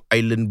nyanyi lagu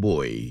Island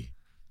Boy.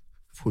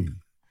 Fuh.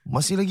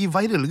 Masih lagi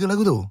viral ke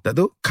lagu tu? Tak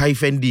tahu? Kai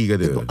Fendi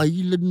kata.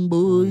 Island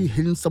boy,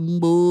 handsome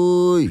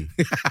boy.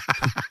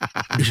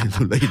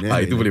 Itu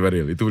lain Itu boleh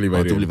viral. Itu boleh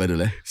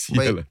viral.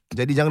 Baik.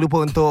 Jadi jangan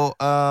lupa untuk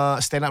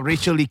stand up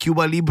Rachel di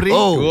Cuba Libre.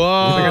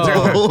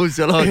 Wow.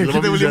 Salah.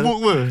 Kita boleh book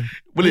ke?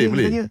 Boleh.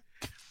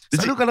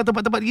 Selalu kalau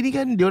tempat-tempat gini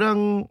kan,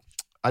 diorang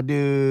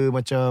ada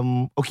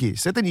macam, okay,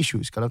 certain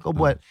issues. Kalau kau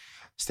buat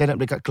stand up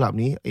dekat club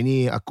ni,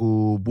 ini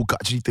aku buka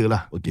cerita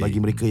lah.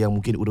 Bagi mereka yang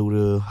mungkin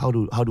ura-ura,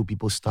 how do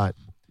people start?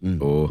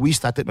 We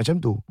started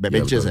macam tu.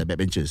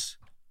 Backbenchers.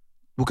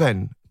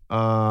 Bukan.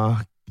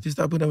 Itu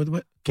start apa nama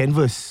tempat?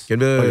 Canvas.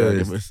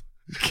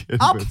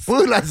 Apa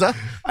lah Zah?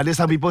 Ada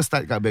some people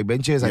start kat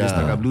backbenchers, ada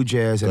start kat blue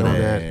jazz and all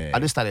that.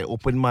 Ada start at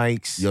open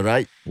mics. You're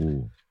right.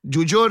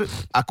 Jujur,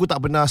 aku tak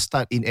pernah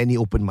start in any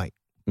open mic.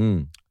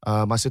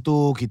 Masa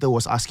tu kita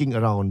was asking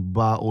around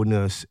bar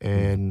owners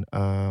and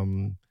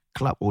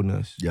club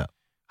owners. Yeah.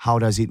 How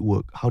does it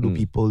work? How do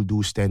people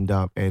do stand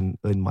up and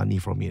earn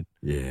money from it?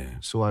 Yeah.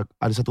 So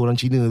ada satu orang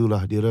Cina tu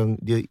lah, dia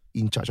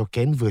in charge of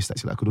Canvas, tak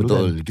silap aku dulu.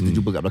 Betul, kita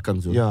jumpa kat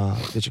belakang tu. Ya,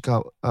 dia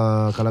cakap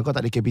kalau kau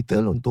tak ada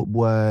capital untuk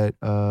buat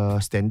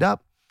stand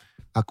up,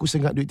 aku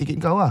sengat duit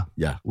tiket kau lah.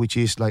 Yeah. Which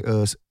is like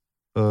a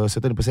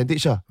certain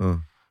percentage lah.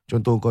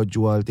 Contoh kau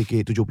jual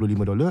tiket $75,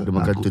 dia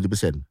makan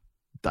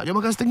 20%. Tak, dia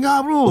makan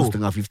setengah bro.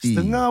 Setengah 50.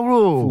 Setengah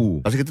bro.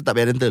 Pasal kita tak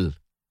bayar rental.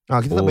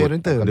 Kita tak bayar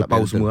rental. Ada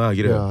pau semua lah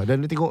kira. Ya, dan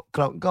dia tengok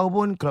crowd kau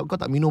pun, crowd kau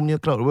tak minumnya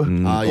crowd apa.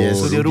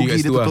 Yes. So dia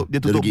rugi, dia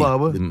tutup bar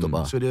apa.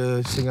 So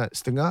dia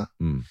setengah.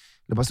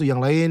 Lepas tu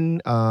yang lain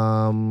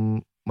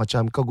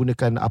macam kau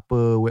gunakan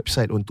apa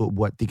website untuk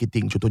buat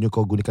ticketing. Contohnya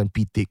kau gunakan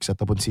PTix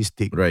ataupun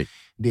Sistix. Right.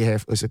 They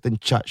have a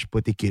certain charge per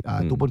ticket.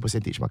 Itu pun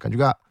percentage makan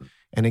juga.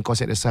 And then kau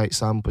set aside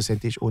some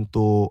percentage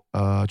untuk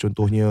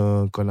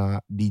contohnya kau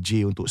nak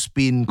DJ untuk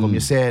spin kau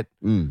punya set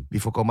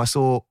before kau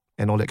masuk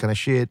and all that kind of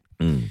shit.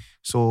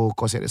 So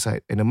kau set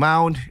aside an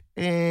amount,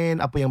 and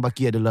apa yang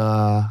baki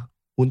adalah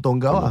untung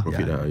kau lah.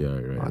 Profit lah.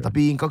 Right.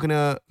 Tapi kau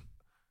kena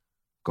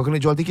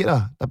jual tiket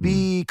lah.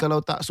 Tapi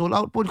kalau tak sold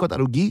out pun kau tak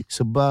rugi,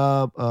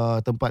 sebab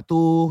tempat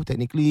tu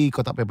technically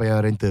kau tak payah bayar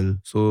rental.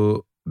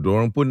 So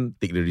diorang pun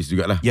take the risk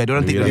jugalah. Ya,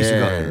 diorang take the risk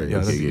juga.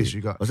 Ya, take the risk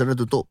juga. Pasal dia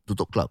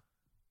tutup club.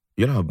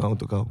 Yalah,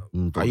 untuk kau.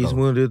 air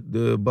semua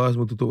the bar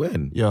semua tutup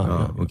kan.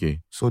 Ya. Okay.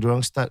 So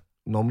diorang start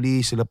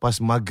normally selepas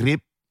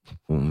maghrib.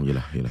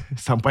 Yalah.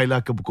 Sampailah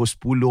ke pukul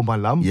 10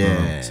 malam.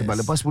 Yes. Sebab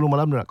lepas 10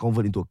 malam dia nak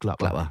convert into a club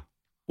lah.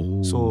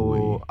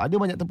 So ada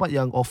banyak tempat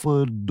yang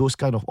offer those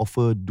kind of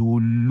offer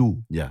dulu.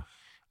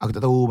 Aku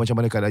tak tahu macam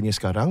mana keadaannya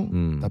sekarang.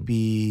 Tapi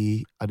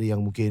ada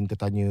yang mungkin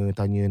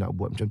tertanya-tanya nak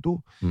buat macam tu.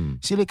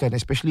 Silakan,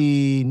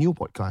 especially new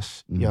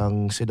podcast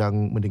yang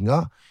sedang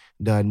mendengar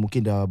dan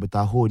mungkin dah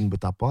bertahun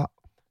bertapak.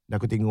 Dan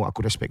aku tengok, aku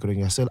respect korang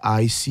yang asal.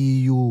 I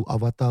see you,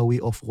 Avatar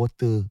Way of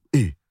Water.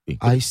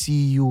 I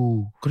see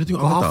you. Kau dah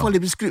tengok Kau Avatar? hafal dia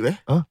punya skrip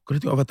Kau dah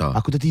tengok Avatar?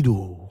 Aku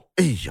tertidur.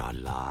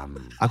 Yalah.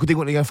 Aku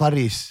tengok dengan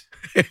Faris,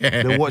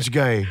 the watch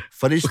guy.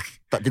 Faris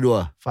tak tidur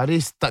lah.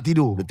 Faris tak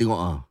tidur. Dia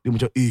tengok Dia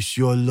macam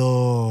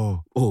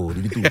insyaAllah. Oh,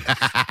 dia gitu.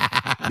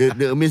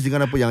 dia amazed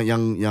dengan apa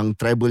yang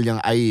tribal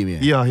yang air ni.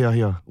 Ya.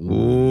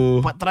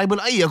 Oh. Tribal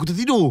air aku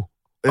tertidur.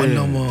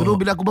 Alamak. Terus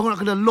bila aku bangun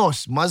aku dah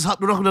lost. Mazhab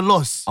diorang aku dah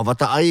lost.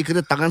 Avatar air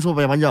kena tangan semua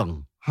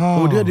panjang-panjang.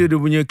 Oh, dia ada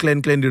dia punya clan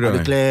dia orang.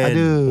 Ada clan.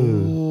 Ada.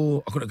 Oh,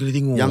 aku nak kena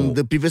tengok. Yang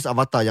the previous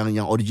Avatar,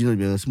 yang original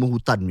punya, semua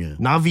hutan punya.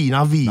 Navi.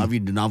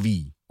 The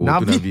Navi. Oh,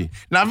 tu Navi.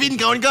 Navin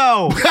kawan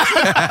kau.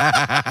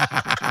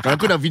 Kalau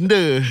aku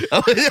Navinda.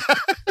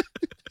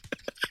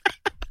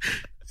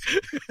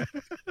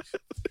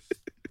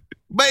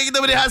 Baik,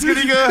 kita berehat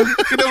seketika.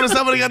 Kita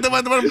bersama dengan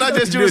teman-teman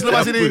pelajar studio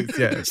selepas ini.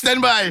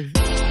 Stand by.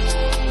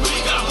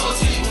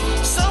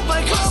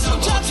 Sampai kau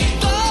puncak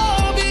cinta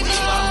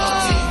bina.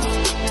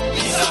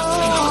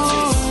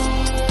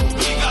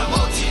 Berikan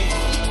motif,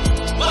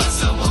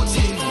 masa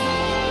motif.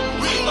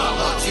 Berikan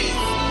motif,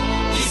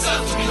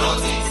 deserve to be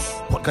noticed.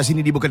 Podcast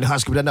ini dibawakan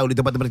khas kepada anda oleh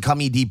teman-teman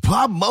kami di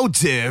Pop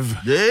Motive.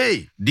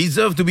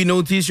 Deserve to be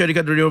noticed,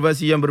 syarikat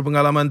renovasi yang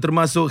berpengalaman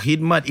termasuk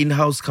khidmat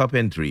in-house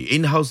carpentry,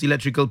 in-house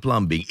electrical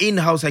plumbing,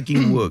 in-house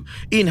hacking work,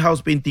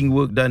 in-house painting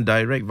work dan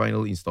direct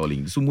vinyl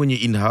installing.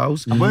 Semuanya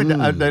in-house. Apa?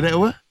 Direct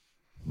apa?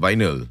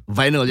 Vinyl,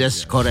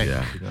 Yes, correct.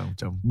 Yeah.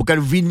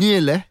 Bukan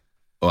vinyl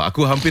Oh,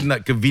 aku hampir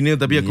nak ke vinyl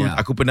tapi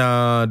aku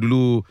pernah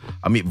dulu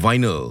ambil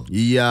vinyl.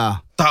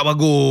 Ya. Tak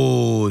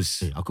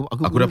bagus.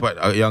 Aku dapat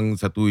yang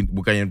satu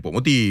bukan yang pop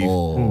motif.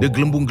 Dia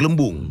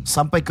gelembung-gelembung.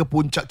 Sampai ke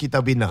puncak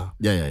kita bina.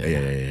 Ya.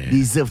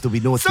 Deserve to be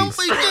noticed.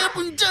 Sampai ke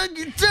puncak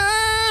kita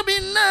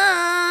bina.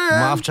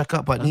 Maaf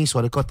cakap Pak ni,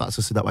 suara kau tak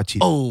sesedap Acid.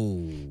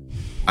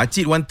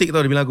 Acid one take tau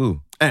dia bilang aku.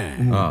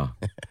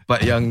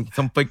 Part yang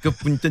sampai ke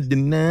puncak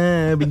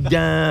jena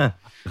bija.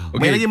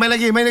 Main lagi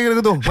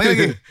lagu tu. Main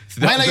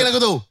lagi lagu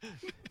tu.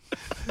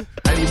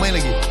 Hari main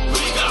lagi.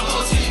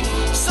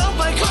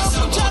 Sampai kau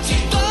puncak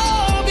cinta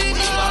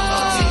bina.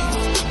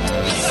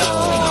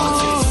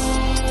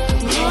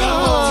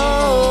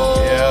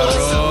 Ya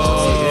bro.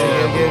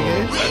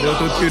 Ada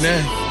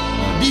auto-tune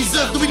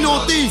Deserve to be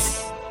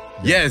noticed.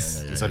 Yes.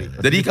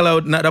 Jadi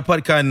kalau nak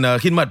dapatkan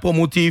khidmat pop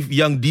motif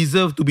yang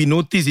deserve to be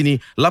noticed ini,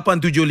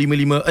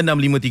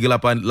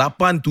 8755-6538,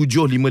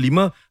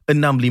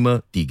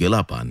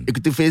 8755-6538.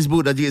 Ikuti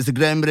Facebook dan juga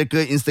Instagram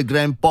mereka,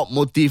 Instagram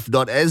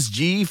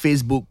popmotif.sg,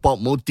 Facebook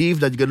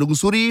Popmotif, dan juga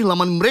lungsuri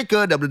laman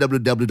mereka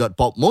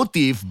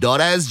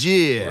www.popmotif.sg.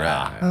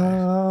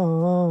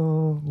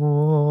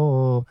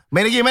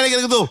 Main lagi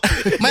lagu tu.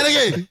 Main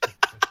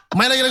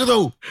lagi lagu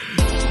tu.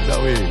 Tak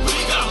weh.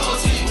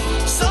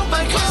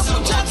 Sampai kau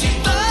puncak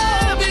cinta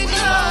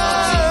bina.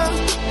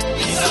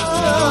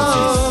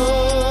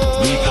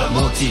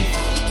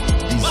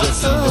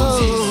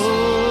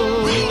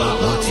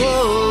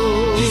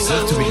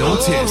 Deserve to be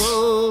noticed.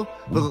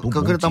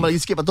 Kau kena tambah lagi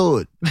sikit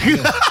patut.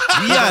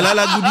 Biarlah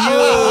lagu dia.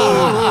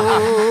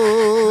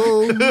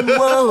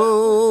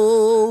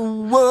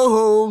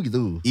 Wow,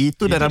 gitu.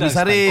 Itu dah Ramli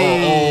Sarip.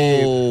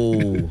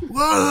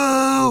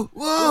 Wow.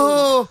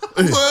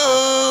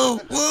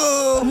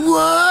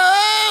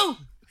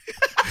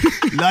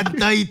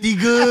 Lantai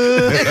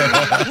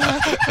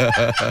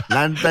 3.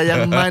 Lantai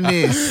yang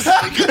manis.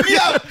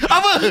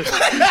 Apa?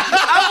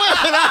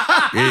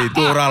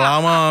 Itu orang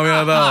lama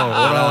punya tau.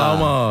 Orang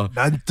lama.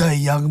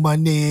 Lantai yang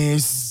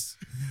manis.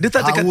 Dia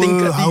tak cakap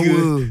tingkat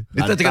 3.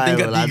 Dia tak cakap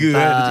tingkat 3.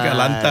 Dia cakap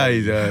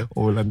lantai je.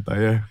 Oh,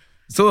 lantai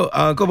So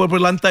kau berapa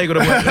lantai kau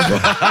dah buat?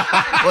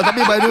 Tapi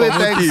by the way,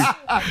 thanks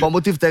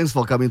Popmotif, thanks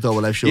for coming to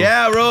our live show.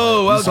 Yeah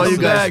bro, welcome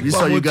back. We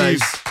saw you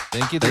guys.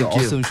 Thank you to the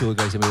awesome show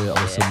guys.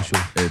 Awesome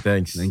show.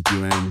 Thanks. Thank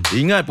you man.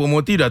 Ingat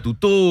Popmotif dah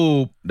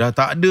tutup. Dah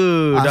tak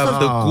ada. Dah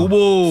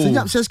terkubur.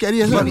 Senyap saya sikit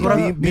hari.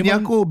 Bini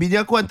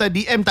aku hantar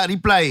DM tak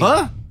reply.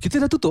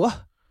 Kita dah tutup lah.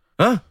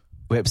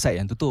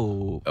 Website yang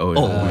tutup.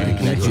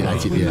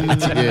 Acid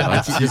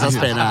dia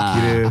suspend lah.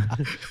 Kira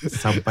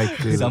sampai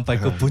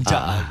ke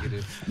puncak.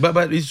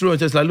 But it's true,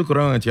 macam selalu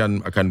korang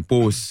macam akan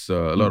post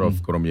a lot of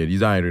korang punya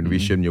design,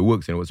 renovation, your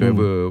works and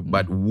whatsoever.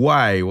 But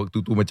why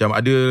waktu tu macam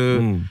ada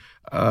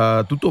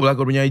tutup lah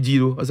korang punya IG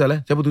tu?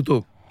 Asal Siapa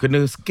tutup?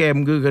 Kena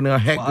scam ke? Kena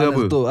hack ke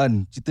apa? Tutup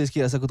kan. Cerita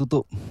sikit asal aku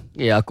tutup.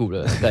 Aku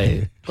pula.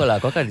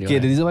 Kau kan.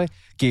 Okay, the reason why.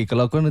 Okay,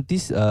 kalau kau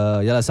notice,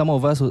 yalah, some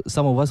of us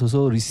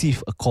also receive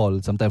a call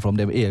sometime from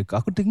them.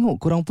 Aku tengok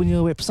korang punya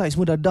website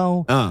semua dah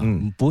down.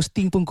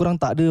 Posting pun korang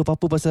tak ada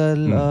apa-apa pasal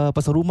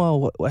rumah.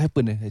 What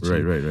happened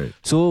actually? Right.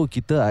 So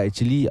kita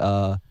actually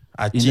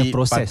Acik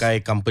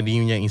pakai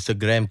company punya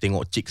Instagram,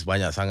 tengok chicks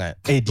banyak sangat.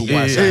 Dia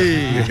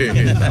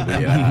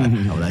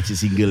Kalau Acid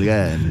single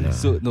kan.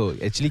 So no,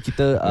 actually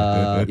kita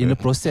in the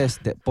process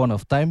that point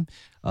of time,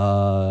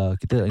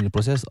 kita in the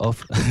process of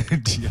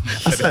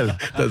asal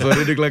tak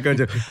suara dia kelakar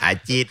macam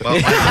Acid.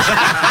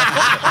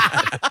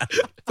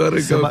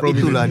 sebab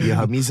itulah dia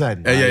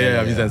Hamizan.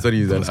 Ya Mizan,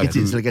 sorry Mizan.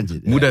 Silakan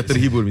Cik. Mudah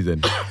terhibur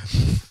Mizan.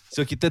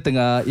 So kita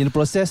tengah in the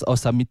process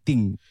of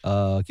submitting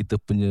kita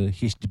punya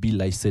HDB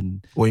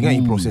license. Oh,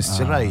 ingat proses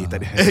cerai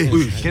tadi.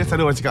 Kira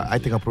selalu orang cakap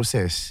I tengah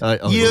proses.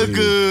 Ya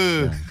ke?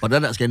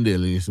 Padahal nak skandal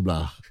ni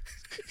sebelah.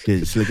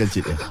 Okay, silakan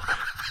Cik.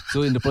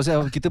 So in the process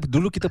of kita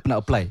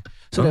pernah apply.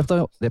 So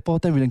that point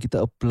of time bila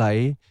kita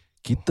apply,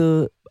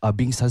 kita are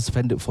being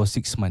suspended for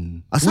 6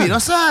 months.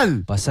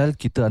 Asal? Pasal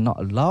kita are not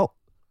allowed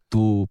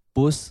to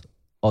post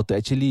or to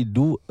actually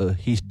do a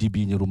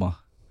HDB nya rumah.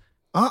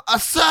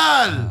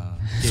 Asal?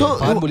 So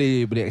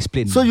boleh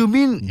explain. So you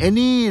mean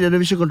any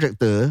renovation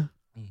contractor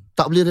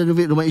tak boleh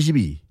renovate rumah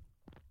HDB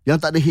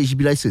yang tak ada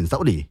HDB license?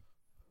 Tak boleh?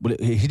 Boleh.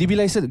 HDB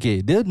license,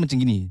 okay, dia macam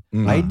gini.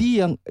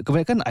 ID yang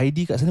kebanyakan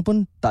ID kat sana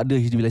pun tak ada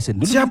HDB license.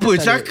 Dulu siapa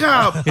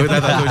cakap?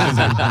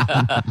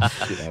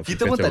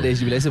 Kita pun tak ada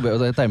HDB license by all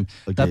the time.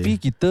 Tapi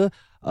kita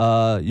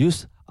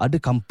use ada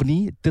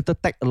company, kita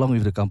tag along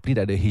with the company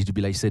that ada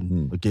HDB license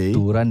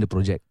to run the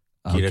project.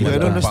 I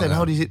don't understand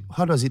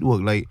how does it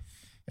work? Like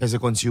as a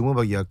consumer,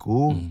 bagi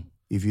aku,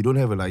 if you don't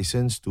have a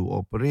license to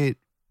operate,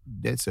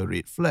 that's a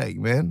red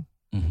flag, man.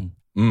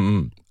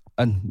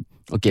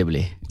 Okay,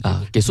 boleh.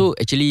 Okay, so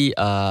actually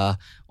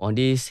on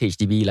this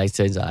HDB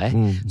license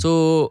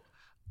so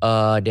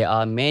there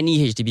are many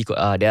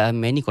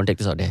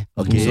contractors out there.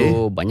 Okay.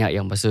 So banyak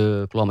yang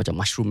pasal keluar macam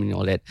mushroom and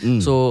all that.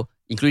 So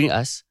including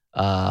us,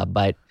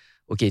 but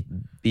okay,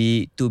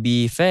 to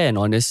be fair and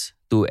honest,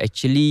 to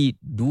actually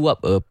do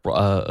up a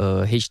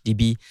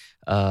HDB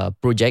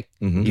project,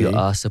 you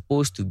are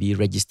supposed to be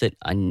registered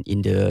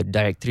in the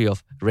directory of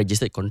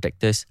registered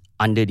contractors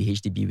under the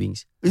HDB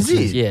wings. Is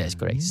it? Yes,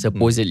 correct.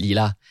 Supposedly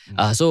lah.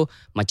 So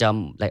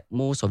macam like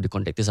most of the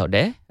contractors out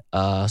there,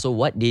 so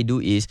what they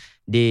do is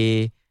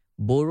they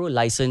borrow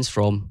license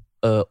from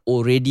a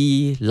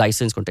already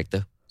licensed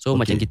contractor. So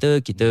macam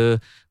kita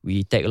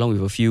we tag along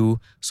with a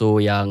few.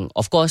 So yang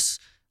of course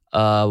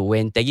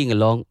when tagging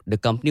along,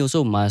 the company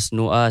also must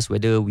know us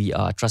whether we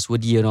are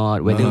trustworthy or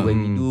not, whether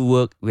when we do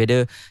work,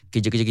 whether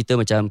kerja-kerja kita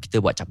macam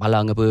kita buat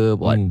capalang apa,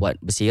 buat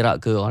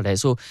berserak ke, all that.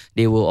 So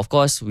they will of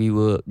course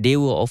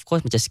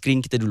macam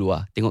screen kita dulu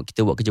lah, tengok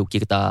kita buat kerja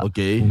okey ke tak.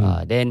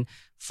 Then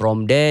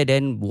from there,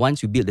 then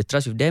once we build the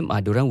trust with them,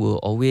 diorang will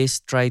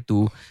always try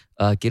to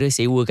kira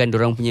sewakan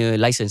diorang punya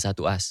license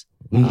to us.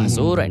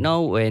 So right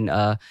now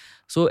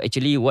so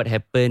actually what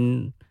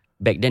happened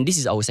back then,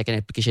 this is our second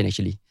application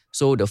actually.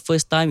 So the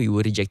first time we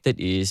were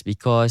rejected is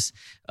because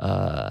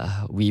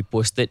we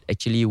posted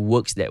actually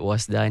works that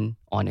was done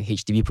on a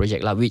HDB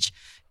project lah, which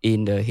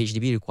in the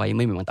HDB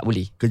requirement memang tak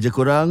boleh. Kerja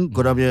korang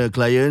punya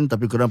klien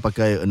tapi korang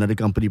pakai another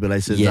company per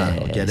license lah.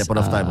 Okay, at that point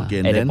of time.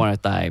 Okay, at that point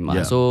of time.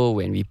 So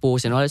when we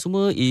post and all that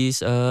semua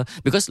is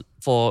because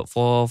for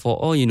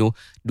all you know,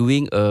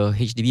 doing a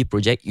HDB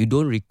project, you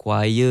don't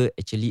require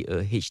actually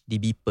a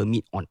HDB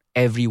permit on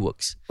every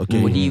works.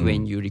 Only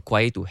when you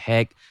require to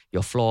hack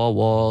your floor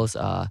walls,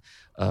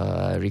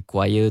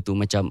 require to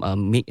macam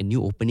make a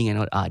new opening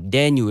and all,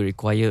 then you will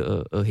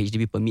require a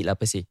HDB permit lah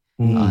per se.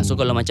 So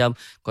kalau macam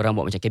korang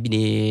buat macam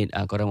cabinet,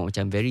 korang buat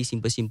macam very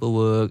simple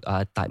work,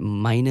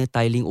 minor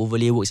tiling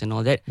overlay works and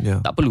all that,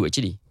 tak perlu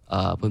actually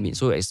permit.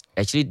 So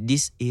actually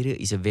this area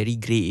is a very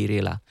grey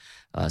area lah.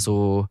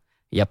 So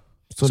yep.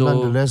 So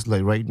nonetheless,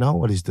 like right now,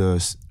 what is the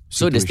situation?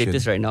 So the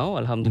status right now,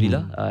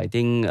 alhamdulillah, I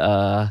think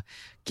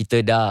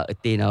kita dah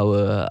attain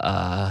our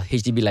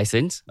HDB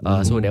license.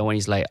 So that one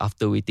is like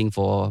after waiting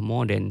for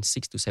more than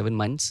 6 to 7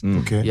 months.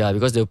 Yeah,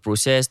 because the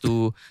process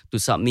to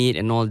submit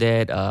and all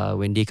that,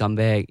 when they come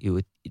back, it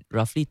would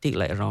roughly take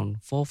like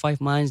around 4 or 5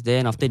 months.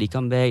 Then after they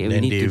come back, and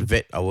then they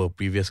vet our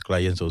previous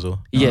clients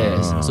also.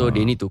 Yes, so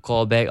they need to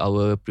call back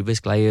our previous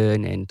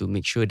client and to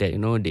make sure that,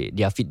 you know,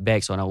 their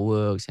feedbacks on our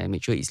works and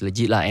make sure it's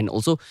legit lah. And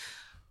also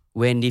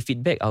when they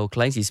feedback our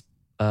clients is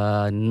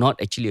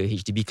not actually a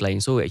HDB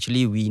client. So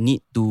actually we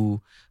need to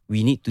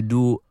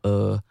do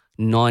a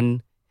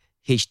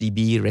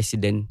non-HDB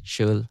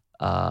residential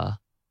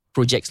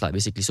projects lah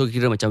basically. So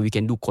kira macam we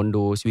can do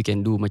condos, we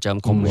can do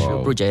macam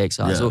commercial projects.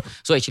 So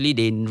actually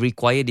they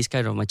require this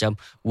kind of macam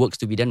works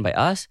to be done by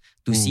us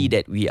to see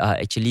that we are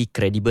actually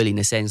credible in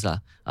a sense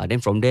lah.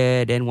 Then from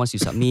there, then once you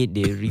submit,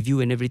 they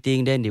review and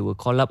everything, then they will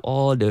call up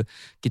all the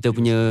kita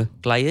punya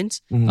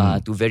clients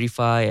to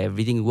verify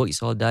everything work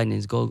is all done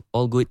and it's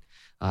all good.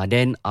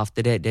 Then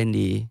after that, then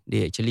they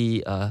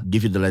actually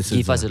give you the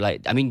license.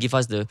 Give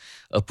us the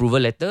approval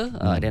letter.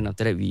 Then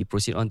after that, we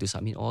proceed on to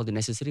submit all the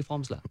necessary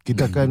forms lah.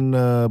 Kita akan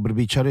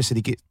berbicara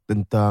sedikit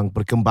tentang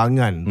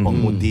perkembangan Pop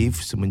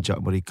Motif semenjak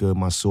mereka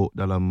masuk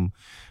dalam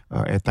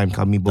airtime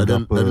kami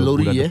beberapa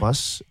bulan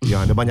lepas.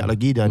 Ya, ada banyak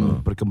lagi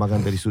dan perkembangan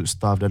dari sudut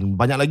staff dan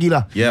banyak lagi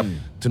lah.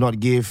 To not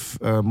give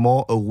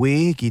more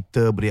away,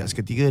 kita berehat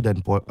seketika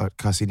dan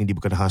podcast ini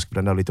dibuka khas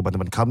kepada anda oleh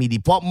teman-teman kami di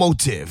Pop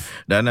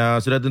Motif. Dan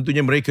sudah tentunya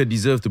mereka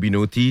deserve to be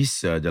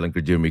noticed. Jalan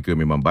kerja mereka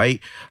memang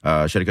baik.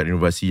 Syarikat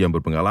inovasi yang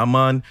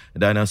berpengalaman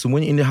dan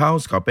semuanya in the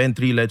house,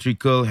 carpentry,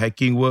 electrical,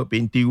 hacking work,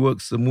 painting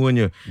work,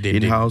 semuanya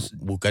in house.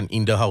 Bukan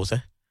in the house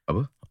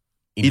Apa?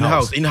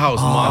 In-house. In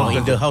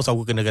the house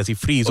aku kena kasih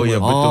free semua. Oh ya,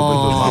 betul.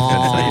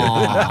 Maafkan saya.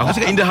 Aku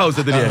cakap in the house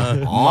tu dia.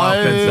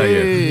 Maafkan saya.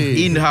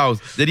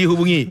 In-house. Jadi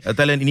hubungi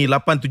talian ini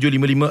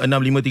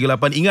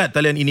 87556538. Ingat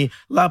talian ini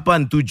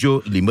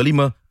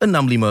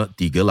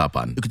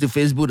 87556538. Ikuti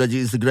Facebook dan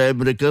Instagram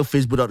mereka,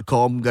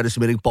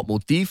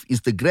 facebook.com/popmotif,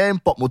 Instagram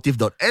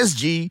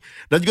popmotif.sg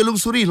dan juga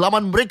lungsuri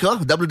laman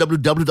mereka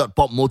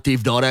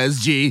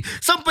www.popmotif.sg.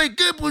 Sampai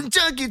ke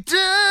puncak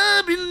kita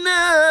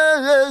bina.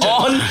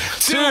 On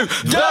to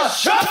the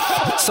show.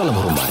 Salam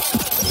hormat.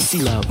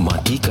 Sila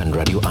matikan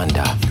radio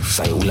anda.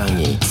 Saya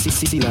ulangi,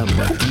 sila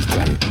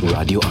matikan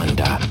radio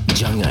anda.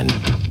 Jangan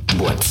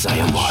buat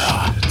saya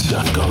marah.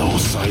 Dan kalau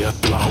saya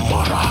telah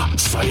marah,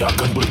 saya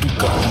akan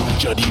bertukar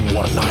menjadi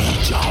warna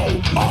hijau.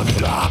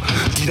 Anda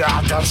tidak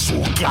akan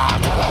suka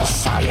kalau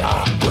saya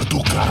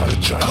bertukar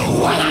jadi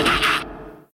warna